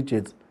 4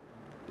 digits,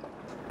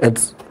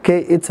 it's okay.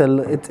 It's a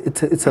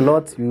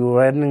lot.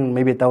 You're earning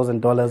maybe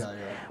 $1,000,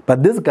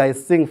 but this guy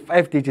is seeing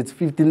 5 digits,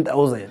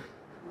 15,000.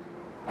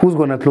 Who's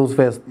gonna close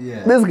first?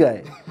 Yeah. This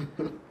guy.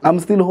 I'm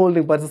still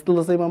holding, but it's still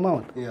the same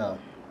amount. Yeah.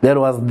 That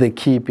was the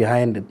key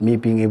behind it, me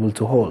being able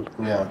to hold.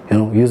 Yeah. You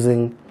know,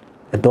 using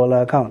a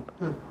dollar account.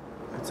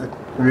 It's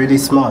really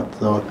smart,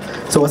 though.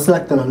 So, what's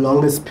like the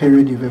longest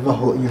period you've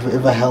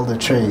ever held a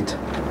trade?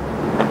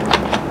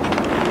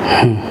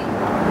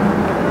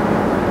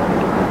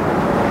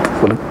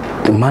 For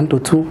a month or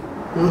two,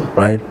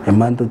 right? A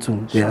month or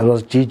two. Sure. Yeah, it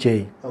was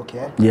GJ.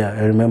 Okay. Yeah,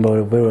 I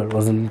remember very well. It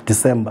was in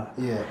December.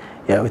 Yeah.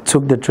 Yeah, we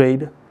took the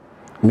trade.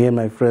 Me and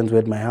my friends were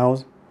at my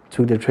house.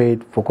 Took the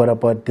trade, forgot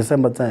about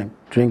December time,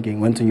 drinking,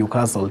 went to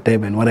Newcastle,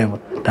 Tembane, whatever,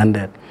 done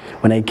that.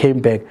 When I came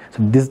back, so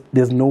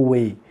there's no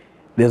way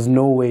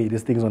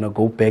this thing's gonna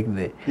go back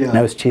there. Yeah.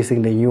 Now it's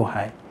chasing the new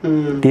high.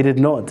 Did it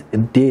not?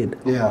 It did.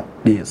 Yeah.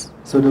 Yes.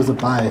 So there was a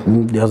buy.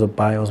 There was a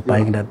buy. I was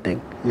buying that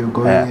thing. You were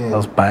going in. I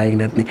was buying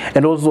that thing.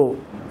 And also,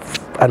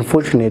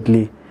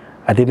 unfortunately,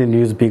 I didn't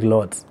use big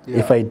lots. Yeah.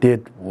 If I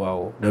did,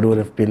 wow, that would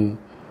have been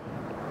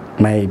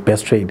my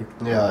best trade.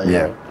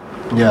 Yeah.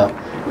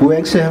 We're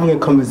actually having a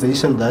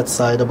conversation that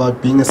side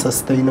about being a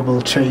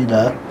sustainable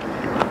trader.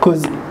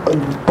 Because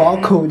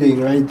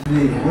barcoding right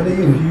there, what are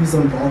your views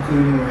on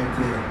barcoding right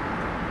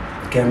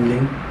there?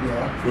 Gambling.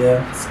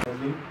 Yeah. It's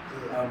gambling.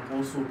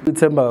 Also,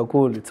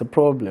 it's a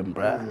problem,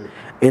 bruh.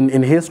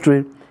 In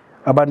history,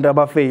 abantu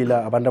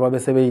abafeyila, abantu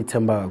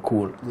ababesebeyithemba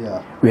kakhulu.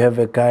 Yeah. We have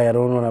a guy, I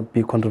don't want to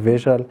be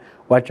controversial,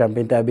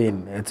 Nqobile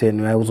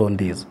Tembane, I was on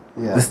this.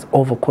 Yeah. This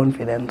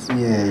overconfidence.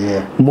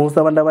 Yeah. Most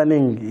abantu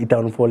abaningi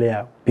downfall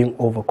here, being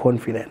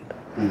overconfident.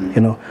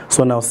 You know.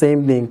 So now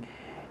same thing.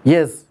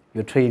 Yes,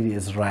 your trade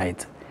is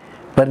right.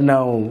 But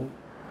now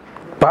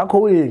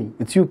barcoding,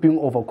 it's you being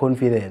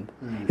overconfident.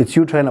 It's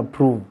you trying to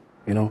prove,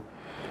 you know.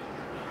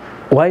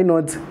 Why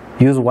not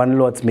use one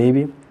lot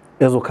maybe?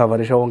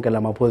 Ezocoverisha wonke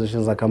lama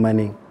positions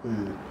akamani.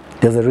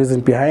 There's a reason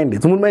behind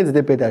it. Someone might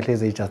better at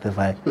least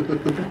justify.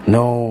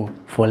 No,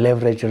 for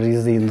leverage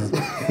reasons.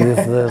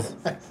 This,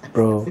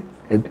 bro.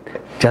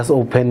 Just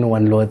open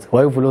one lot.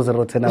 Why if you lose a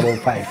lot 10 about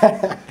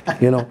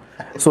 5? You know.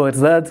 So it's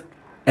that,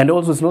 and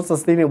also it's not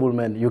sustainable,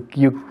 man. You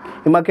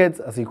market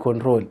as you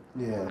control.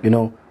 Yeah. You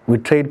know, we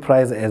trade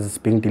price as it's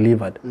being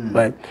delivered,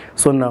 right?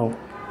 So now,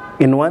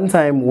 in one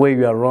time where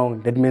you are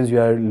wrong, that means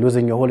you are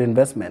losing your whole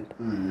investment.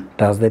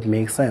 Does that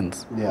make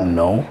sense? Yeah.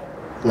 No.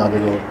 Not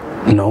at all.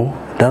 No,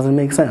 it doesn't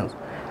make sense.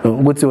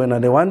 But when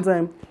at the one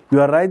time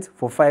you are right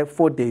for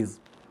 4 days,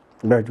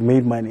 but you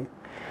made money.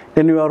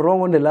 Then you are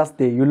wrong on the last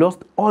day. You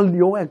lost all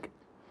your work.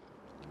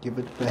 Give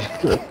it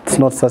back. It's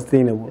not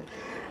sustainable.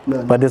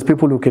 No. But there's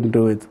people who can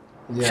do it.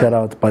 shout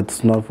out, but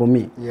it's not for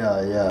me.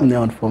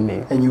 Not for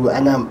me. And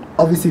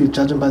obviously,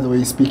 judging by the way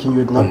you're speaking, you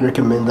would not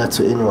recommend that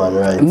to anyone,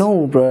 right?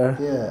 No, bruh.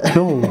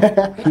 No,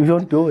 you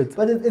don't do it.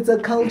 But it's a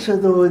culture,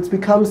 though. It's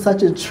become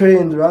such a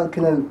trend, right?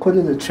 Can I call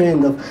it a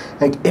trend of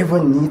like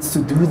everyone needs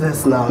to do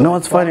this now? No,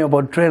 what's funny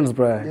about trends,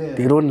 bruh?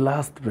 They don't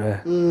last,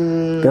 bruh.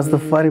 That's the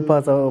funny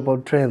part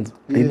about trends.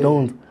 They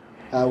don't.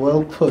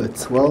 Well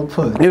put.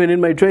 Even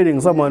in my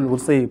trading, someone would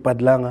say, "But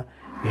Langa,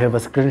 you have a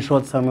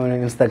screenshot somewhere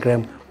on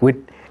Instagram with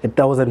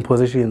 1,000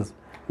 positions."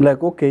 I'm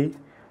like, okay,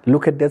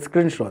 look at that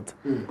screenshot.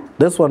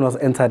 This one was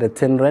entered at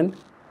 10 Rand.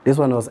 This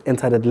one was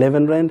entered at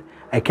 11 Rand.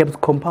 I kept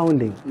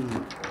compounding.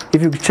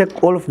 If you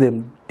check all of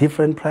them,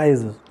 different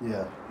prices.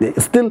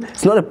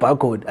 It's not a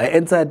barcode. I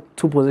entered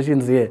 2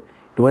 positions here.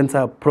 It went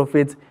up,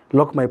 profit,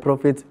 lock my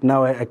profit.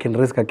 Now I can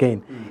risk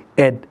again.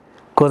 Add.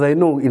 Because I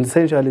know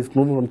essentially it's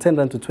moving from 10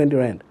 Rand to 20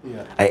 Rand.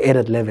 I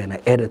added 11,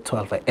 I added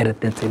 12, I added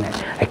 13.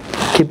 I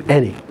keep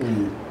adding,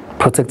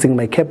 protecting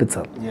my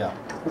capital.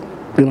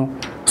 You know,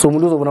 so we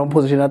lose one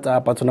position at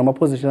up, but my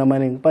position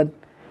money. But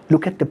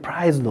look at the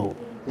price though.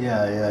 You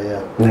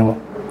know?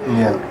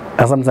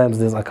 And sometimes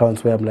there's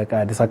accounts where I'm like,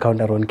 this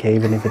account I don't care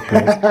even if it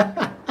plays.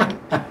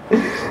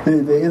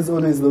 There is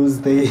always those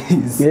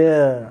days.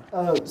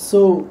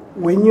 So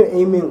when you're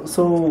aiming,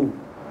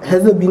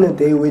 has there been a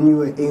day when you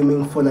were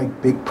aiming for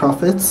like big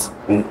profits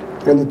and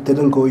it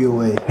didn't go your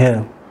way?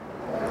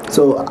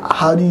 So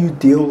how do you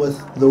deal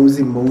with those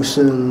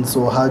emotions,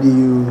 or how do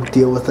you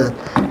deal with it?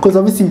 Because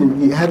obviously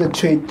you had a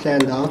trade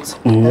planned out,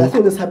 and I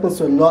think this happens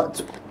to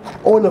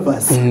all of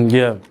us.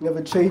 You have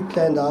a trade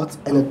planned out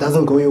and it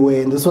doesn't go your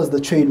way, and this was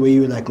the trade where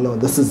you were like, no,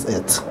 this is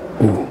it.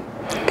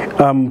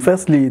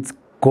 Firstly, it's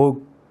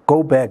go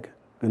back.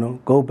 You know,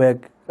 go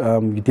back.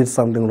 You did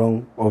something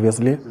wrong,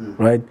 obviously,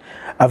 right?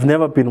 I've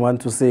never been one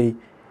to say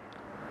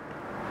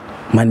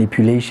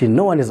manipulation.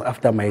 No one is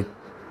after my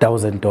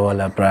 $1,000,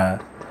 bruh.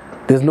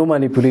 There's no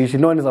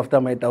manipulation. No one is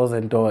after my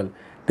 $1,000.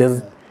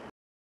 There's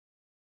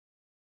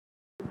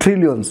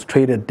trillions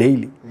traded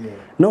daily.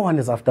 No one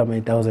is after my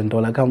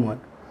 $1,000. Come on.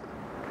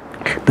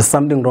 There's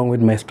something wrong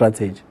with my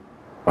strategy,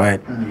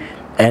 right?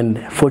 And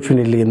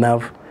fortunately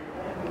enough,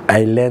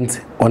 I learned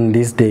on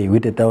this day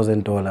with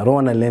 $1,000. I don't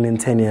want to learn in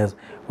 10 years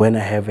when I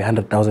have a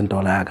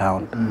 $100,000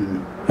 account.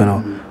 You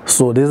know,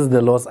 so this is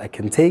the loss I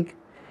can take,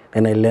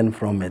 and I learn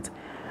from it.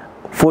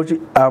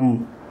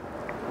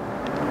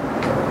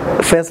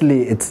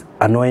 Firstly, it's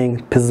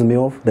annoying, pisses me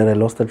off that I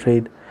lost the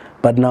trade,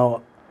 but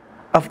now,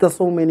 after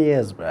so many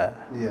years, bruh,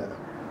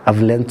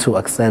 I've learned to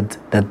accept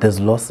that there's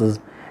losses.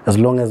 As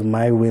long as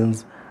my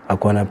wins are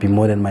gonna be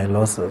more than my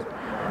losses,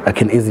 I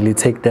can easily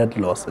take that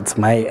loss. It's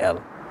my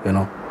L, you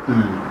know.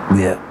 No,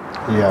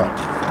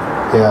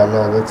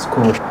 that's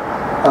cool.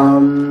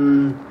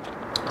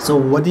 So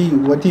what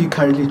do you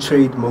currently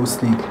trade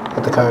mostly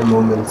at the current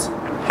moment?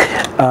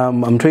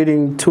 I'm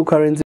trading 2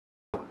 currencies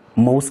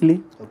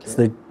mostly. It's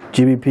the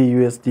GBP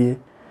USD,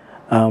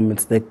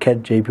 it's the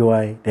CAD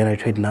JPY, then I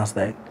trade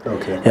Nasdaq.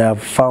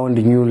 I've found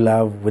a new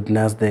love with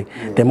Nasdaq.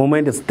 The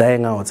moment it's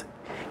dying out,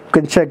 you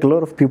can check, a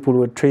lot of people who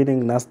were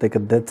trading Nasdaq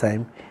at that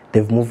time,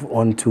 they've moved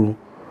on to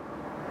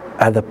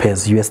other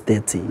pairs, US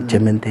 30,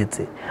 German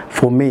 30.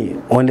 For me,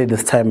 only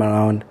this time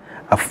around,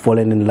 I've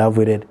fallen in love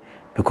with it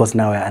because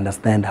now I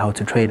understand how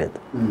to trade it,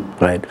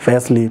 right?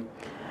 Firstly,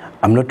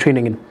 I'm not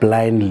trading it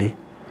blindly.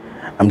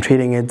 I'm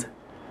trading it,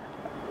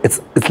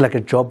 it's like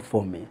a job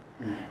for me.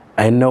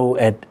 I know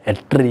at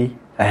 3,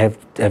 I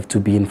have to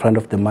be in front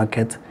of the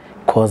market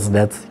because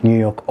that's New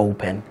York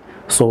open.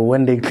 So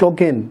when they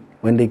clock in,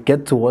 when they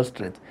get to Wall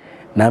Street,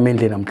 I'm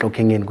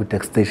clocking in, go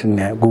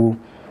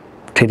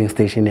trading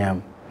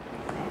station.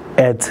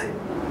 At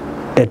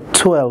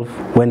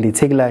 12, when they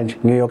take lunch,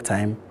 New York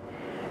time,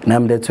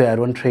 and that's why I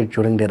don't trade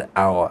during that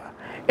hour.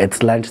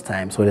 It's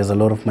lunchtime, so there's a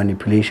lot of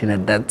manipulation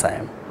at that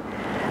time.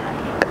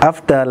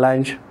 After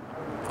lunch,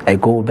 I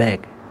go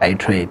back, I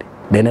trade.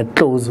 Then at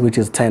close, which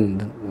is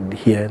 10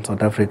 here in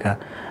South Africa,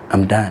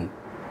 I'm done.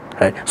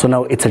 Right? So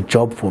now it's a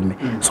job for me.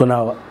 So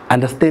now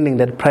understanding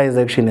that price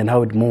action and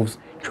how it moves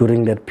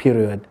during that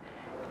period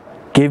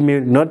gave me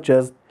not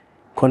just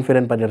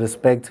confidence but the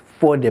respect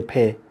for the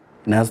pair,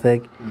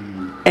 Nasdaq,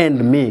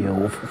 and me,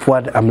 of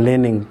what I'm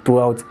learning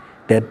throughout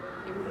that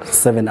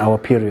 7-hour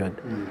period.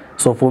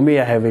 So for me,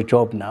 I have a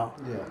job now,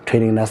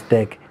 trading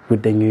Nasdaq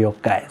with the New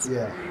York guys.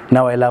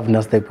 Now I love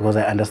Nasdaq because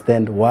I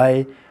understand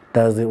why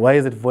is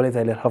it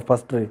volatile at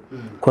 3:30?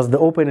 Because the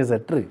open is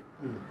at 3.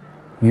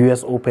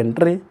 US open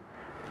 3,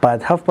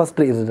 but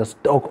 3:30 is the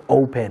stock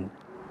open.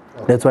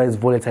 That's why it's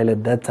volatile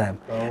at that time.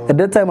 At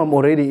that time, I'm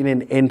already in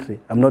an entry.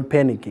 I'm not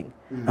panicking.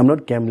 I'm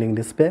not gambling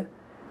despair.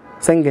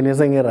 I'm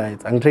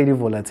trading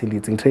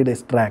volatility, I'm trading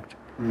structure.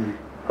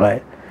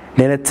 Right?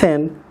 Then at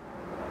 10,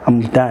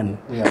 I'm done.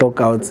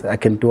 Clock out. I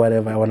can do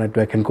whatever I want to do.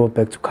 I can go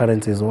back to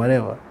currencies or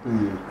whatever.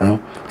 You know?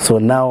 So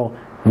now,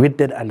 with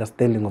that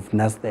understanding of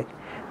Nasdaq,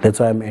 that's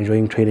why I'm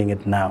enjoying trading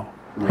it now.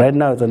 Right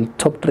now, it's on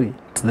top 3.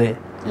 It's there.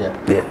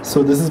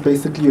 So this is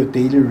basically your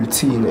daily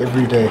routine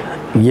every day?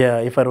 Yeah,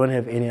 if I don't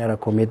have any other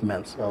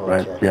commitments.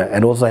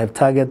 And also I have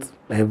targets.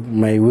 I have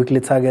my weekly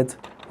target,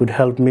 would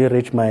help me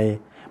reach my.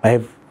 I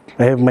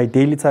have my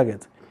daily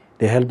target.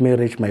 They help me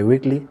reach my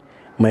weekly.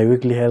 My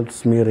weekly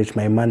helps me reach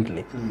my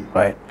monthly,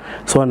 right?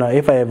 So now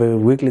if I have a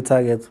weekly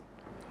target,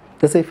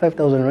 let's say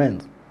 5,000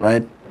 rands,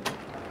 right?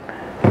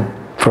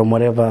 From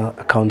whatever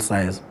account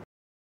size,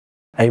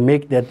 I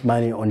make that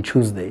money on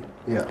Tuesday.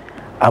 Yeah.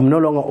 I'm no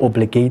longer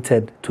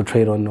obligated to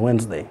trade on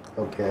Wednesday.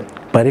 Okay.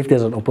 But if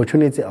there's an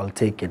opportunity, I'll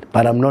take it.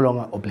 But I'm no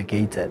longer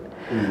obligated.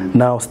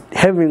 Now,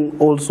 having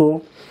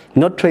also,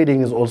 not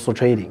trading is also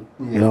trading.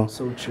 Yeah, you know.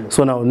 so true.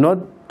 So now, not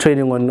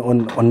trading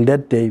on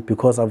that day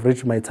because I've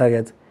reached my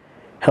target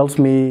helps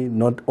me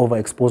not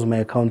overexpose my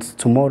accounts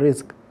to more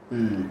risk.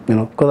 You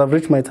know, because I've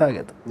reached my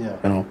target. Yeah.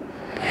 You know.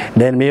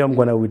 Then maybe I'm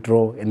gonna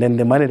withdraw, and then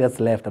the money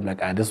that's left, I'm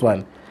like, this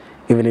one,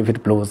 even if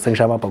it blows,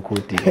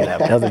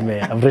 doesn't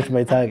matter. I've reached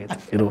my target,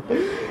 you know.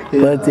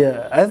 Yeah. But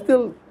yeah, I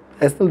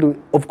still do.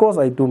 Of course,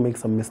 I do make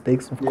some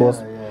mistakes. Of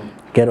course,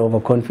 get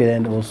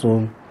overconfident.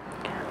 Also,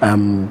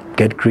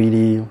 get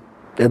greedy.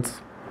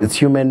 It's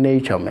human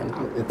nature, man.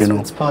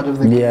 It's part of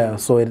the game. Yeah.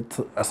 So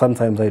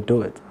sometimes I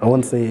do it. I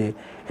won't say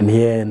in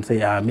here and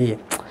say,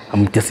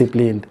 I'm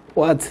disciplined.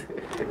 What?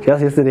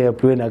 Just yesterday I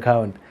blew an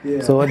account.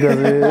 Yeah. So what does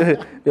it?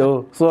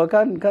 So I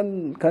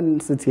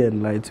can't sit here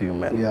and lie to you,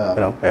 man. Yeah. You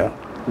know? Yeah.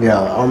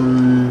 Yeah.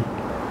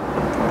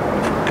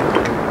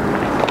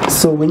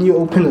 So when you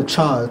open a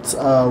chart,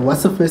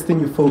 what's the first thing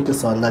you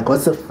focus on? Like,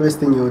 what's the first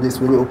thing you notice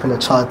when you open a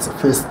chart? The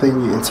first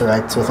thing you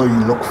interact with or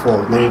you look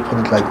for? Let me put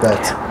it like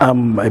that.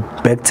 I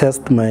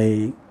backtest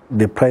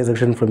the price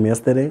action from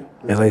yesterday.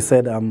 As I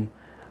said,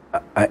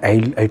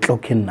 I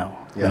clock in now.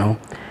 Yeah. You know.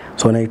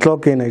 So when I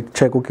clock in, I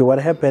check, okay, what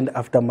happened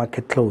after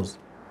market close,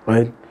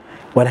 right?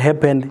 What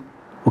happened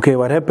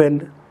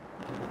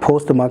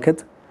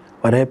post-market?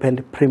 What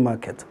happened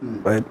pre-market,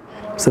 right?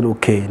 I said,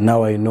 okay,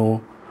 now I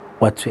know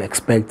what to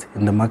expect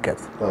in the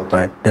market,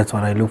 right? That's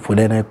what I look for.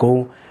 Then I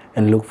go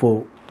and look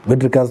for,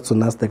 with regards to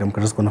Nasdaq, I'm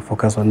just going to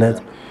focus on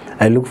that.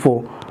 I look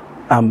for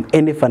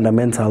any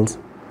fundamentals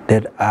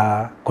that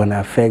are going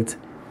to affect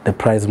the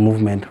price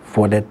movement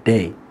for that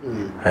day,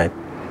 right?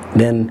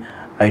 Then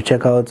I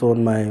check out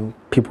on my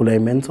people I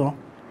mentor,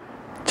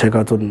 check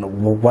out on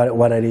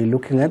what are they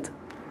looking at.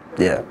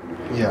 Yeah.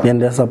 Then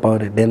that's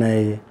about it. Then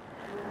I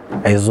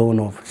zone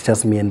off. It's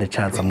just me and the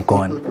charts. I'm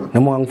gone. No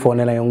more phone.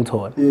 Yeah,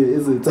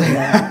 is it?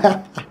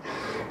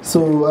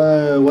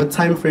 So what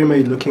time frame are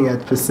you looking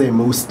at per se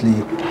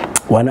mostly?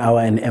 1 hour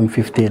and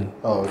M15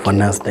 for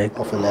Nasdaq.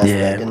 For Nasdaq.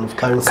 Yeah. And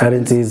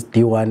currency is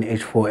D1,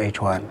 H4,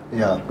 H1.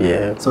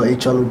 Yeah. So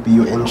H1 would be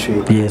your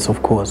entry. Yes,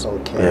 of course.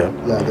 Okay. Yeah.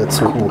 No, that's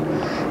cool.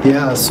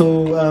 Yeah.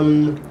 So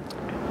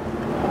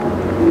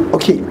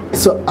okay.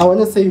 So I want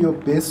to say your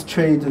best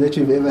trade that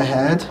you've ever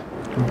had,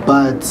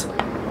 but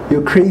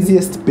your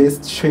craziest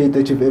best trade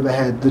that you've ever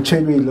had, the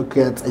trade where you look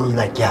at and you're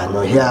like,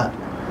 here,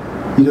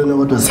 you don't know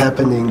what was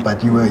happening,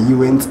 but you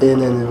went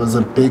in and it was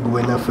a big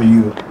winner for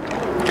you.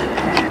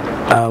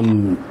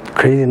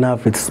 Crazy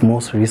enough, it's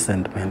most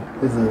recent, man.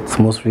 Is it? It's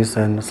most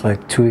recent. It's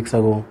like 2 weeks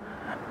ago.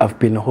 I've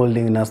been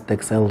holding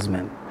Nasdaq sales,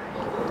 man.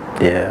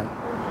 Yeah.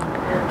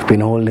 I've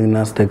been holding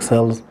Nasdaq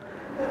sales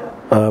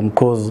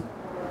because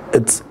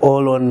it's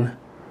all on.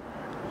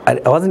 I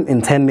wasn't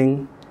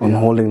intending on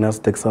holding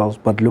Nasdaq sales,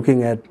 but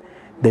looking at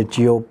the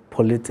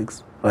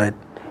geopolitics, right?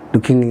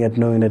 Looking at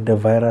knowing that the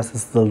virus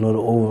is still not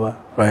over,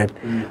 right?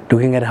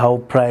 Looking at how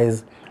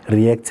price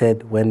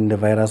reacted when the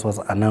virus was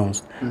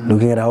announced.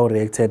 Looking at how it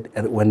reacted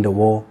when the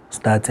war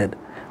started,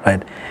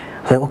 right?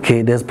 So,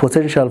 okay, there's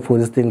potential for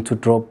this thing to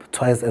drop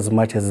twice as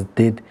much as it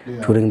did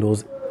during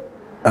those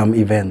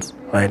events,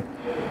 right?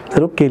 I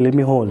said, okay, let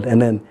me hold.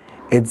 And then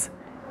it's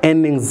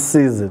ending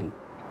season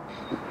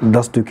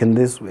last week and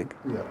this week.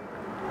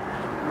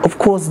 Of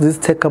course, these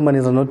tech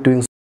companies are not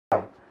doing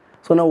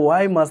so now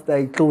why must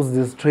I close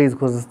these trades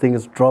because this thing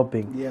is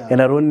dropping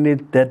and I don't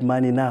need that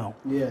money now?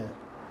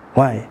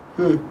 Why?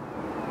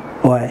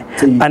 Why?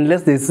 So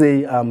unless they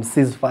say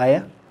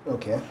ceasefire.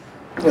 Okay.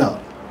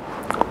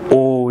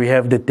 Or we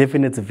have the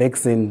definite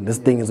vaccine, this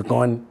thing is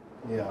gone.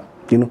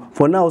 You know,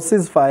 for now,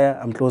 ceasefire,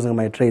 I'm closing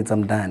my trades,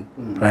 I'm done.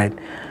 Right?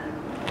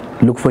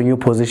 Look for new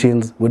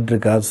positions with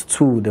regards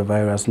to the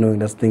virus, knowing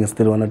this thing is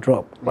still gonna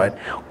drop. Right?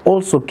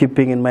 Also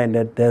keeping in mind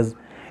that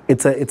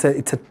it's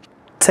a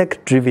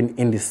tech-driven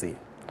indice,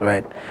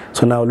 right?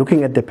 So now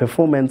looking at the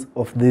performance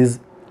of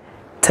these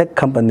tech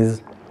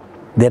companies,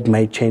 that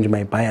might change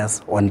my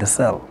bias on the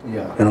sell.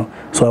 You know,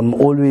 so I'm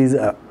always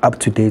up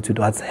to date with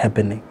what's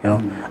happening. You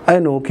know, I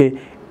know. Okay,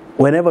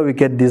 whenever we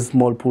get these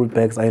small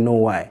pullbacks, I know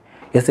why.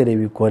 Yesterday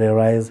we got a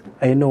rise.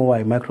 I know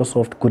why.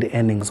 Microsoft good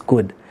earnings,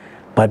 good,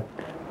 but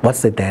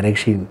what's the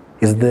direction?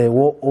 Is the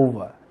war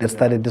over? That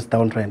started this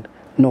downtrend?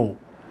 No.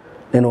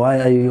 Then why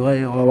are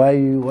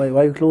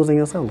you closing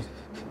yourselves?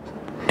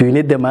 Do you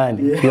need the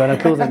money? You want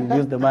to close and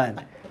use the money.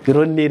 You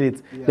don't need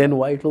it. Then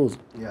why close?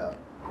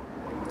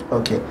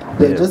 Okay.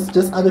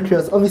 Just out of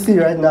curiosity, obviously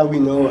right now we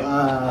know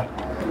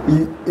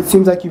it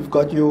seems like you've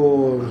got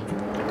your,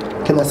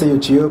 can I say, your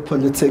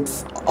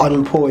geopolitics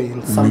on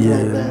point, something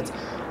like that.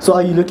 So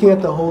are you looking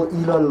at the whole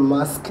Elon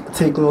Musk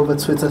taking over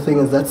Twitter thing?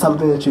 Is that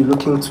something that you're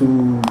looking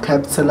to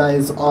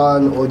capitalize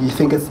on, or do you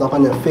think it's not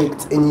going to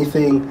affect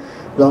anything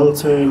long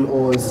term,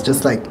 or is it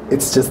just like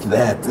it's just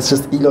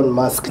Elon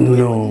Musk doing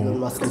what Elon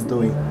Musk is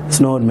doing? It's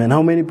not, man.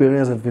 How many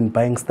billionaires have been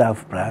buying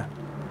stuff, bruh?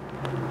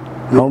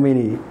 How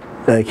many?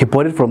 Like, he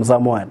bought it from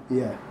someone.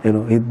 Yeah. You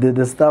know,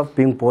 the stuff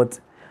being bought.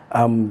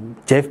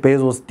 Jeff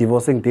Bezos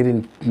divorcing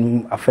didn't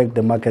affect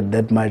the market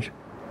that much,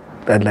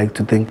 I'd like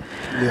to think.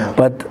 Yeah.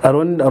 But I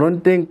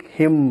don't think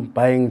him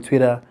buying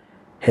Twitter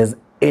has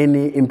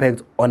any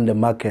impact on the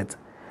market.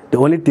 The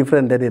only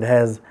difference that it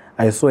has,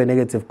 I saw a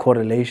negative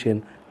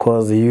correlation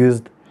because he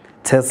used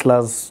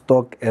Tesla's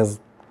stock as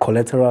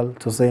collateral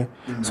to say.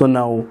 So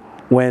now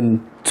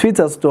when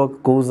Twitter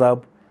stock goes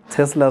up,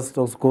 Tesla's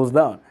stock goes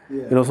down.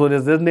 Yeah. You know, so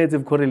there's this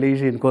negative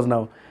correlation because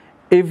now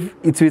if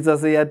Twitter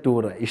say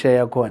yadura,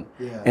 ishaya kon,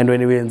 and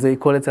when we say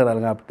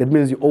collateral up, that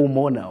means you owe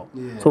more now.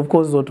 Yeah. So of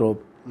course it's not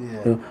drop. Yeah.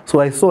 You know? So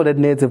I saw that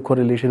negative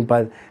correlation,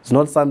 but it's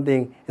not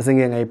something it's an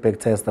impact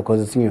test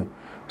because it's new.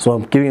 So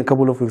I'm giving a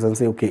couple of weeks and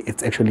say, okay,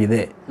 it's actually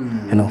there.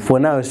 You know, for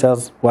now it's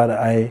just what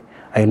I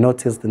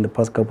noticed in the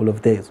past couple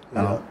of days.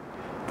 You know?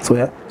 So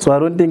yeah, so I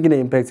don't think it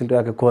impacts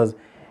into because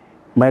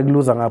my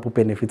lose and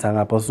benefits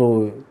and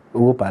so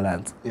we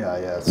balance.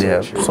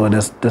 So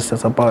that's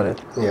just about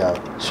it.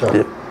 Yeah, sure.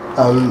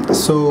 Yeah.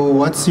 So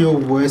what's your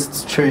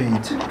worst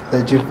trade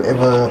that you've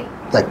ever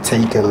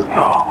taken?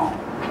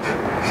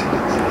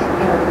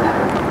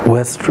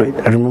 Worst trade.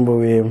 I remember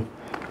we were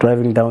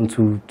driving down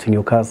to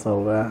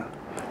Newcastle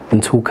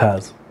in 2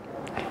 cars.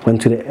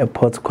 Went to the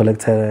airport,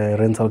 collected a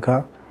rental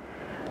car.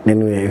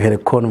 Then we had a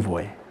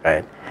convoy,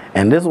 right?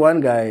 And this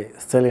one guy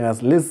is telling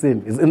us,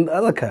 listen, he's in the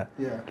other car.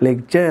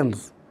 Like,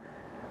 James,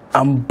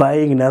 I'm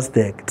buying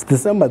Nasdaq. It's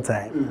December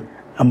time.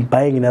 I'm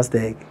buying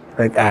Nasdaq.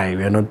 Like,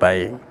 we're not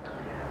buying.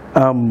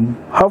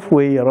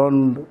 Halfway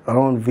around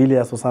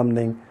Villiers or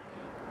something,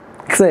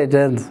 I said,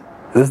 James,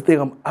 this thing,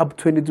 I'm up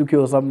 22K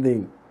or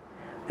something.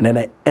 And then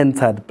I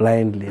entered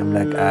blindly. I'm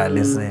like,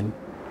 listen.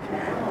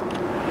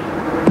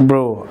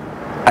 Bro,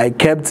 I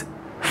kept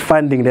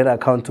funding that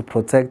account to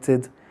protect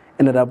it.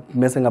 Ended up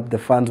messing up the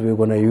funds we were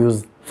gonna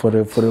use for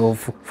the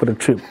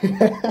trip.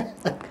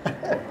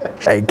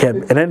 I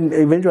kept, and then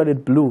eventually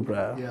it blew,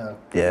 bro.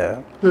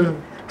 Yeah.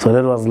 So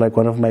that was like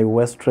one of my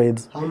worst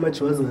trades. How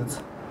much was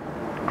it?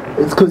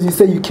 It's because you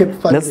say you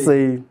kept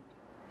funding.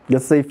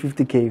 Let's say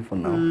 50K for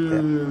now.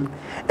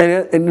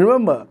 And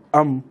remember,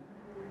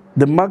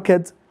 the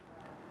market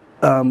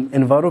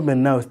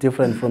environment now is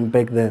different from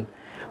back then.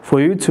 For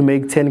you to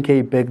make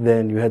 10K back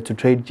then, you had to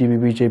trade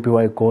GBP,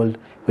 JPY gold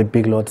with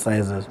big lot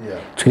sizes.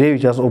 Today, you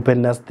just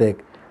open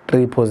Nasdaq,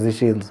 3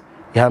 positions,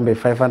 you have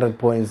 500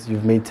 points,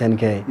 you've made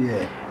 10K.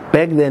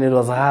 Back then, it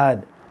was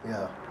hard.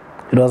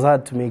 It was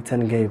hard to make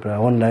 10K, bro. I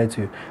won't lie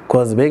to you.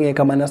 Because being a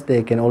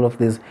Nasdaq and all of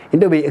this, it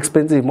will be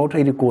expensive. More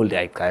trading gold,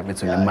 I can't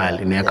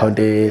in the account.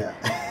 It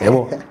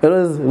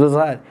was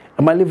hard.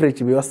 My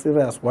leverage was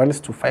serious,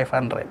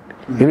 1:500.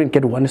 You even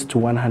get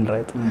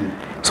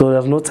 1:100. So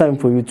there's no time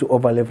for you to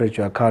over leverage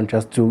your account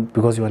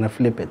because you want to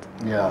flip it.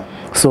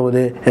 So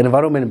the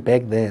environment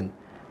back then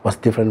was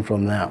different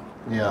from now.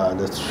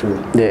 That's true.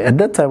 At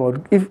that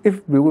time,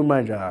 if we would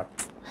manage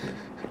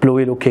blow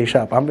it okay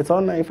sharp, it's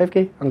on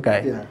 5K,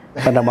 okay.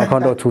 And I'm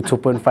account to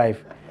 2.5,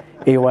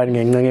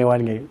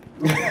 A1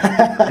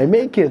 I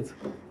make it,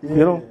 you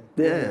know.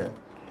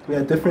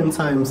 Different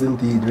times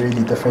indeed,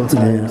 really different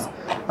times.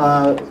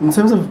 In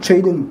terms of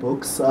trading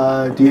books,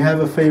 do you have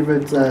a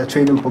favorite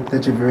trading book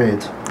that you've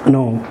read?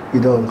 No.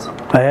 You don't?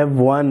 I have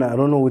one, I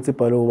don't know what's the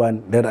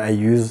one that I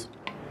use,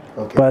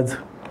 but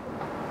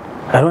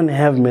I don't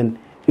have, man.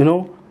 You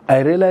know, I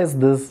realized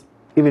this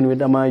even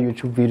with my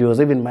YouTube videos,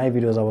 even my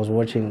videos I was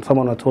watching.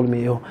 Someone had told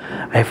me, yo,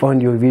 I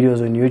found your videos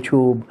on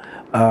YouTube.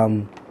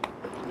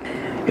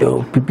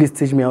 Yo, please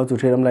teach me how to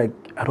trade. I'm like,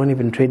 I don't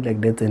even trade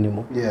like that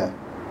anymore.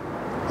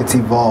 It's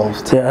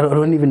evolved. I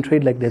don't even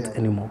trade like that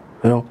anymore,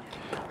 you know.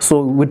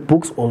 So with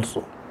books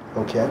also,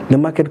 the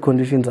market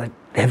conditions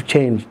have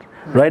changed.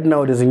 Right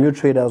now, there's a new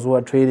traders who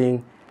are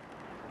trading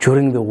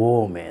during the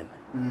war, man.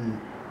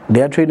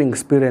 Their trading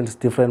experience is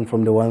different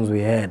from the ones we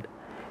had.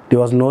 There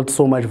was not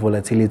so much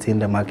volatility in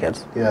the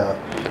markets.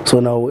 So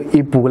now,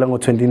 Ipugulango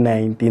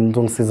 2019,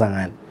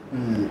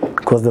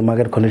 because the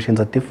market conditions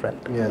are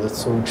different. That's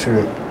so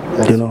true.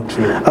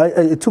 True.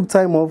 I took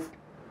time off.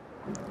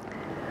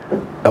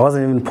 I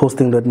wasn't even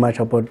posting that much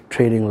about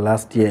trading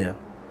last year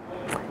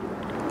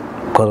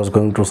because I was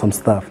going through some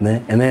stuff.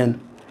 And then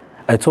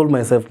I told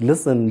myself,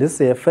 listen, this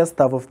year, first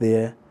half of the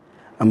year,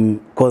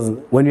 because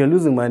when you're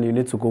losing money, you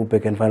need to go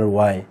back and find out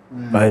why,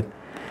 right?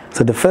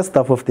 So the first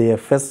half of the year,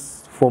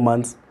 first 4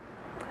 months,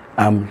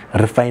 I'm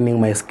refining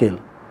my skill,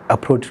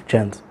 approach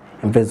chance.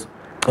 In fact,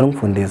 I don't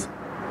find this.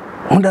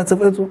 When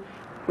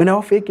I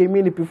was faking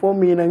before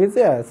me,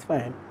 it's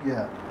fine.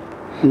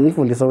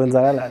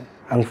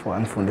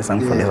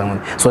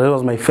 So that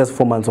was my first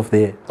 4 months of the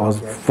year. I was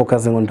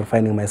focusing on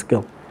refining my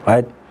skill,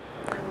 right?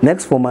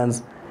 Next 4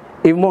 months,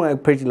 even more I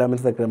preach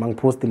elements like I'm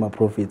posting my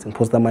profits and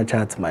posting my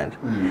charts, man.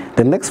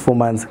 The next 4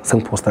 months,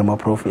 I'm posting my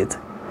profit.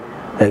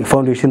 Like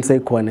foundation say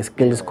corner,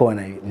 skills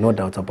corner, no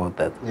doubt about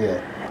that.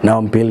 Yeah. Now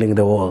I'm building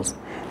the walls.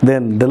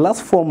 Then the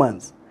last 4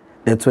 months,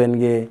 that's when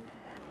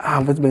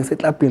what's being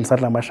set up in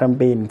Satlama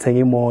champagne,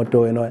 taking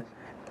moto, you know.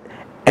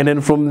 And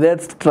then from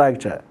that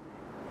structure,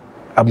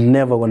 I'm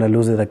never gonna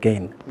lose it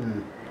again.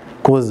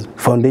 Because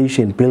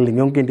foundation, building,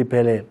 young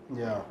independent.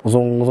 Yeah.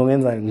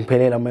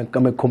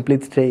 I'm a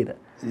complete trader.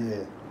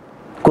 Yeah.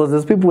 Because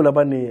there's people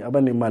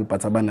abane mal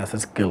but abana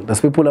skill.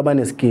 There's people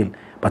abane skill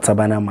but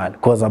abana mal.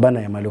 Because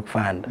abana mal look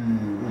fund.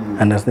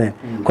 Understand?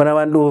 Kona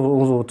bantu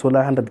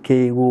uzothola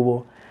 100k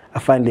kubo, I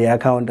find the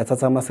account that's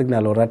a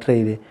signal or a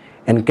trade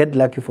and get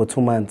lucky for 2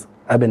 months,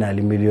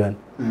 abenali million.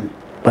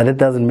 But that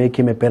doesn't make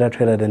him a better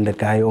trader than the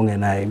guy who owns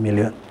a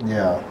million.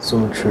 Yeah,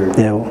 so true.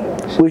 Yeah,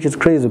 which is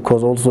crazy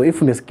because also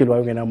if the skill why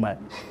you man.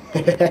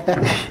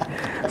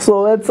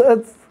 So it's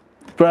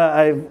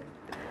bruh,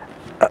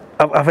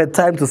 I've had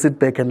time to sit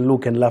back and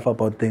look and laugh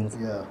about things.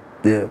 Yeah.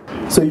 Yeah.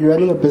 So you're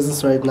running a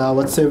business right now.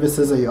 What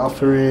services are you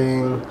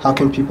offering? How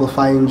can people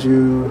find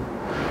you?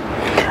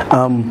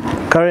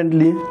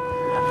 Currently,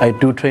 I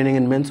do training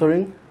and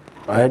mentoring,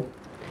 right?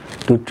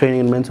 Do training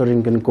and mentoring.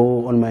 You can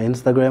go on my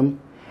Instagram,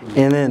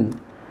 and then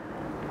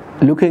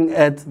looking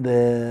at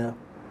the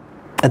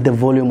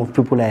volume of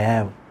people I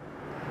have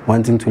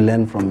wanting to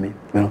learn from me,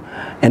 you know,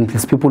 and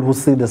it's people who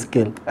see the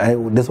skill.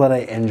 That's what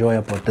I enjoy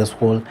about this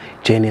whole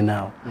journey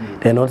now.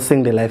 They're not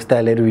seeing the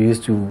lifestyle that we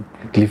used to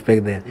live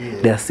back then.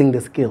 They are seeing the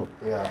skill.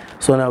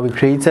 So now we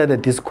created a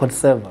Discord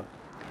server,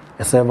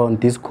 a server on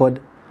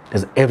Discord.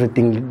 There's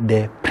everything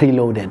there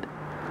preloaded.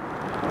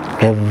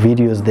 I have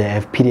videos there, I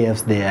have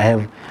PDFs there.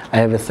 I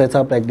have a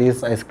setup like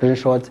this. I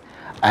screenshot.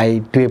 I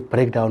do a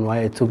breakdown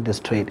why I took this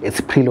trade.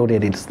 It's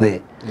preloaded. It's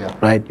there,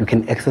 right? You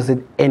can access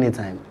it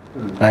anytime,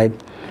 right?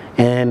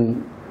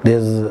 And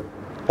there's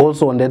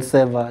also on that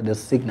server there's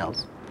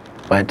signals,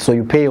 right? So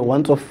you pay a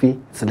once-off fee.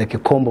 It's like a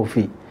combo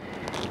fee.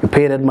 You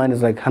pay that money,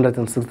 it's like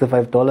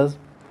 $165.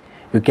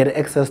 You get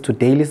access to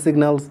daily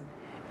signals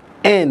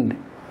and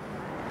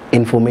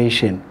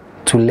information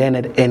to learn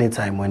at any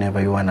time whenever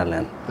you want to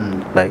learn.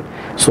 Like,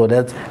 so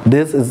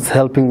this is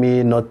helping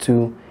me not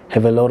to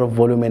have a lot of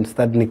volume and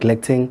start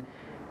neglecting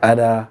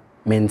other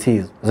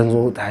mentees.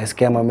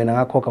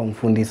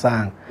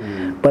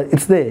 But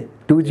it's there.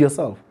 Do it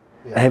yourself.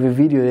 I have a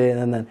video there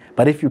and then.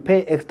 But if you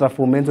pay extra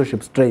for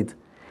mentorship straight,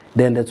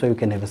 then that's why you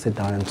can have a sit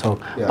down and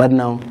talk. But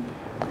now,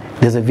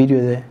 there's a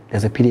video there,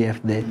 there's a PDF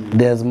there,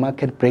 there's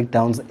market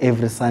breakdowns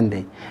every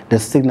Sunday,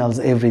 there's signals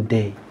every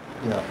day.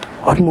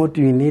 What more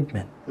do you need,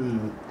 man?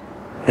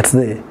 It's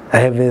there. I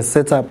have a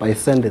setup, I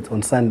send it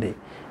on Sunday.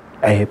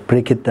 I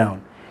break it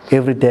down.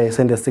 Every day I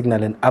send a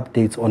signal and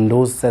updates on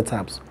those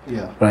setups.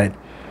 Right?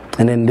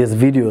 And then there's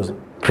videos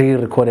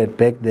pre-recorded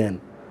back then.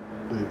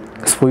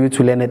 It's for you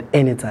to learn at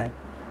any time.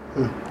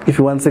 If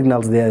you want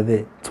signals, they are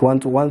there. It's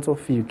once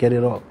off, you get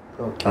it all.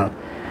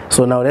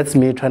 So now that's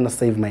me trying to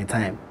save my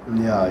time.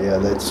 Yeah,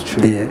 that's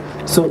true.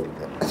 So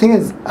the thing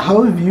is,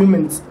 how have you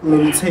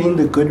maintained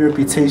a good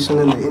reputation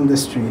in the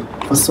industry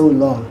for so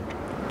long?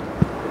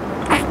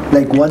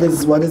 Like, what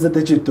is it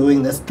that you're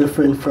doing that's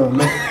different from?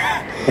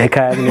 I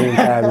can't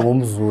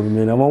ngomzulu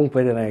mina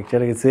mangiphethe la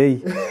ngitshela ngithi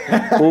hey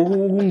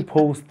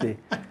ukungiposte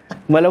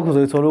mali yakho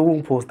uzoyithola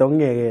ukungiposta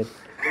ungiyekela.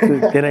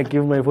 Then I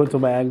give my phone to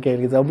my uncle.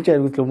 Ngithi amtshela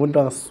ukuthi lo muntu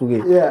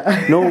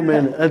angisuke. No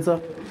man,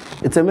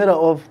 it's a matter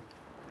of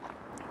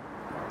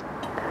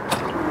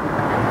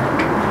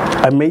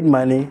I made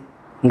money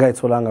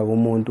ngayitholanga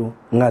kumuntu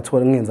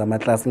ngathola ngenza ama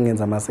class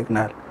ngenza ama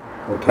signal.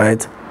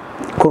 Right?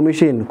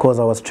 Commission because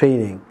I was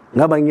training.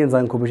 Ngaba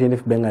ngiyenza commission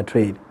if benga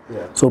trade.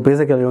 So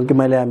basically yonke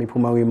imali yami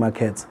iphuma kwi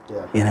market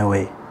in a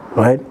way,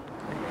 right?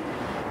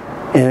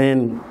 And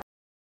then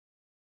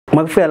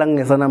makufika la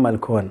ngingesana mali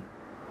khona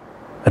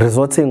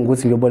resorting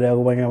ukuthi ngiyoboleka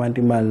kubanye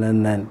abantu imali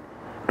nani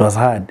it was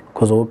hard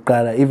because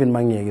oqala even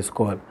mangiyeke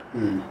isikole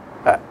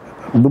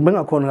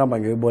bengakhona ngihamba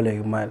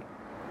ngiyoboleka imali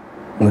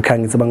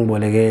ngikhangithi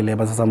bangibolekele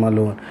basasa ama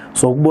loan.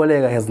 So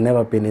ukuboleka has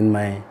never been in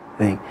my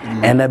thing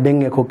and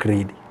abengekho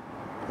greedy.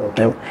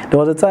 There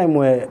was a time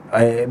where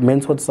I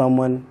mentored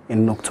someone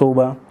in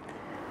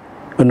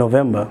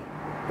November,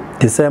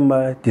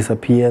 December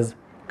disappears,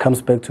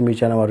 comes back to me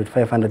January with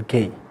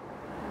 500k.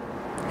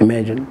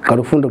 Imagine,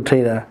 Kalufundok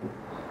trader,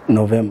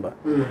 November.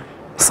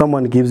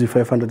 Someone gives you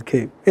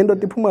 500k. Endo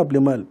tipuma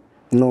blemal,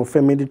 no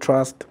family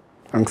trust.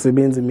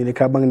 Angsebenzi mine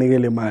kabang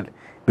negele mal,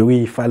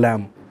 bewi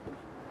falam.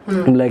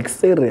 I'm like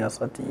serious,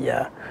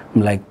 yeah.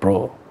 I'm like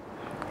bro.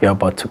 You're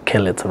about to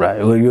kill it, right?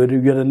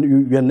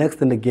 You're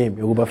next in the game.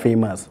 You're over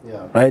famous,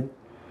 right?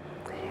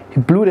 He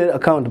blew that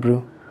account,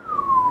 bro.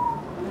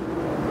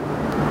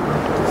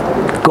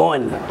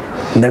 Gone.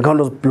 The account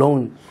was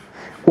blown.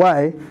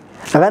 Why?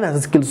 I got a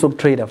skill soap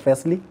trader,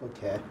 firstly.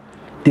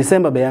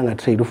 December bayanga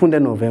trade.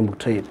 Ufunde November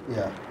trade.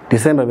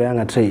 December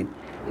bayanga trade.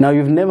 Now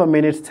you've never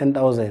managed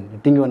 10,000. You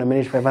think you want to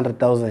manage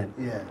 500,000?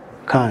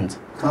 Can't.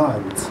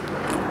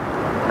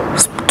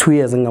 2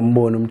 years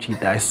ngambona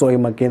umchita. I saw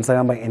him against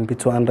NP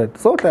 200.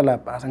 So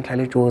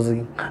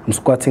I'm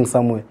squatting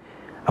somewhere.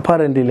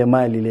 Apparently le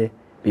mali le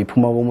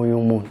biphuma komunye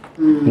umuntu.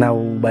 Now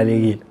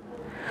ubalekile.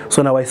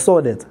 So now I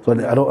saw that. So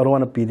I don't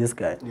want to be this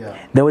guy.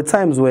 Yeah. There were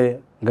times where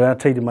I'm going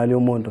to trade the Malio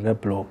Mont to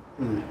get blow.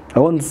 I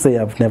won't say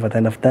I've never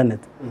done it.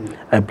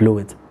 I blew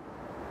it.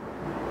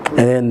 And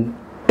then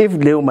if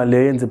Leo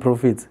Malay ends the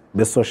profit,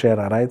 the so share,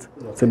 right?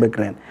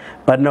 Okay.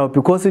 But now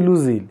because he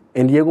loses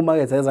and Diego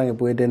Market says I'm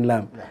going to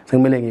lamb,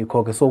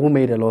 so who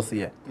made a loss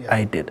here? Yeah.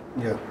 I did.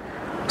 Yeah.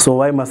 So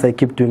why must I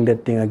keep doing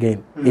that thing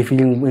again? If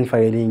you win for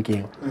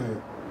linking,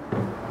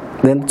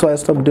 then so I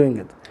stopped doing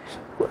it.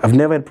 I've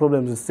never had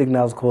problems with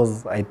signals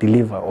because I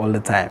deliver all the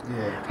time.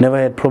 Yeah. Never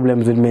had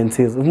problems with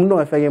mentees.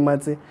 If I get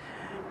mati,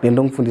 then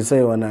don't say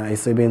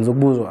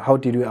how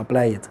did you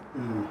apply it?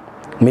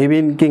 Maybe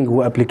in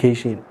King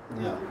application.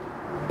 Yeah.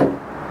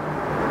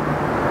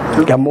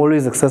 I'm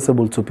always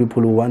accessible to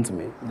people who want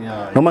me.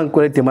 Yeah. No man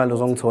collect the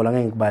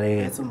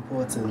It's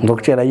important.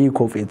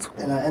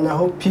 And I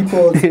hope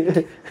people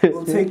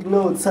will take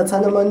notes.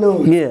 Satana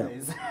notes. Yeah.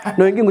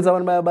 No, you can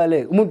someone buy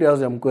ballet. Umuntu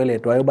yazi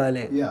yamkweleta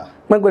wayobaleka. Yeah.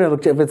 Man kwena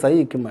lokutshefetsa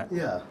ayiki man.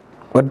 Yeah.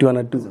 What do you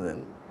want to do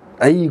then?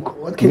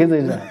 Ayiko.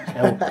 Ngenze njani?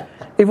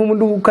 If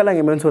umuntu ukhala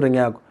ngementoring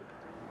yakho,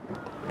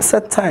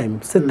 set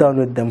time, sit down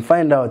with them,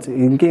 find out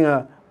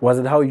inkinga was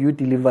it how you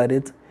delivered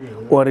it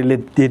or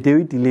did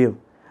you deliver?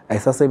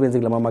 Ayisasebenzi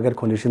kula market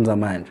conditions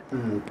amanje.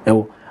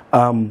 Yabo.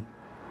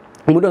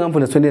 Umuntu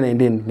ngamfunda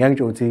 2019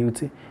 ngiyangitsho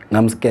uthi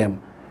ngam scam.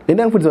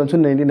 Lento ngifundisa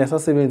 2019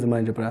 ayisasebenzi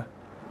manje bra.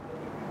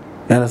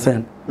 You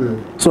understand?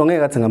 So ngeke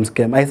ngathi ngam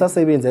scam.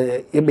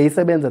 Ayisasebenzi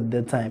beyisebenza at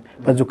that time,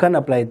 but you can't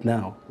apply it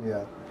now.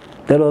 Yeah.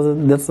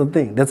 That's the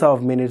thing. That's how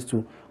I've managed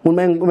to. When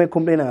I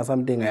complain about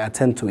something, I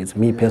attend to it.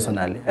 Me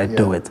personally, I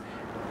do it.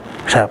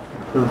 Sharp.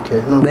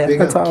 Okay. No,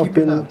 that's how I've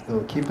been. It up,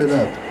 though. Keep it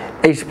up.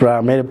 Bro,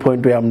 I made a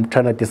point where I'm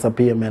trying to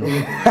disappear, man.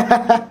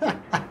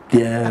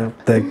 Yeah,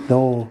 like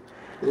no.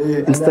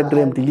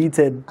 Instagram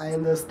deleted. I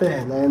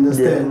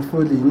understand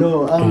fully.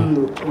 No,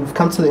 we've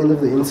come to the end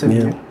of the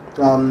interview.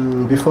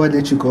 Yeah. Before I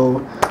let you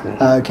go,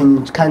 can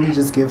you kindly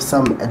just give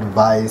some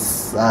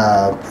advice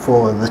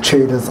for the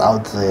traders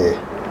out there?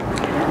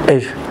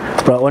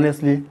 But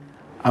honestly,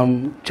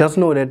 just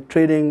know that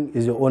trading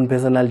is your own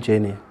personal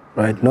journey,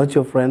 right? Not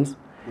your friends,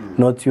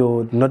 not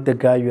the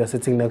guy you are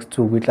sitting next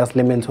to with last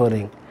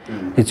mentoring.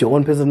 It's your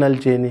own personal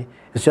journey.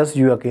 It's just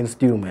you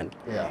against you, man.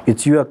 Yeah.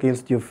 It's you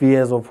against your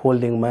fears of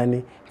holding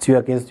money. It's you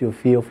against your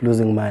fear of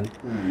losing money.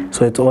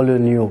 So it's all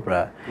on you,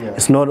 bruh. Yeah.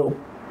 It's not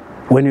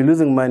when you're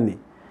losing money.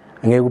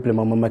 I'm play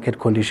market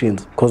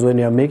conditions. Because when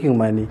you're making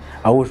money,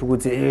 I wish we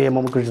could say, hey,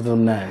 mama,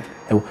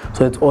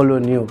 so it's all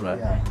on you, bruh.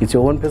 Yeah. It's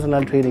your own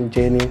personal trading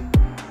journey.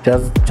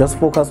 Just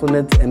focus on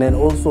it, and then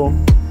also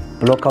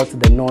block out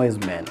the noise,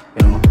 man.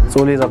 You know, it's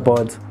always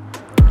about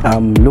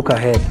look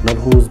ahead, not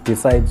who's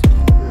beside you.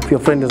 If your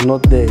friend is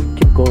not there,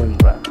 keep going,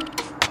 bruh.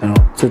 You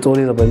know, so it's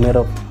always about a matter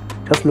of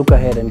just look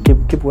ahead and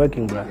keep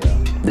working, bruh.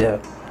 Yeah.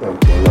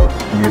 Okay, no,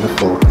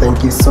 beautiful.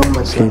 Thank you so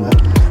much, for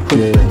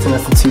inviting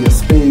us into your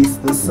space,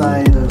 this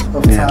side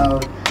of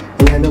town.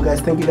 And yeah, no, guys,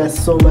 thank you guys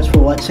so much for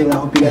watching. I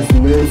hope you guys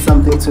learned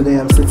something today.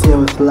 I'm sitting here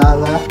with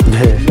Langa.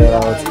 Yeah,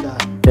 shout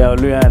out. Yeah,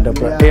 Luyanda,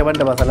 bro. Hey,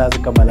 abantu basalazi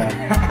kamalanga.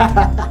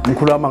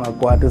 Mkhuluma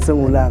ngakwati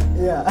sengulanga.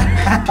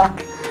 Yeah.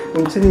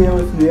 I'm chilling here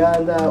with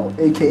Luyanda,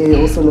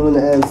 aka also known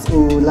as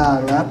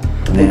Langa.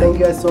 And thank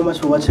you guys so much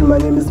for watching. My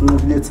name is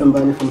Nqobile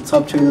Tembane from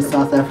Top Trader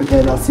South Africa,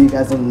 and I'll see you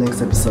guys in the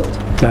next episode.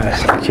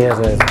 Nice. Cheers,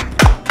 guys.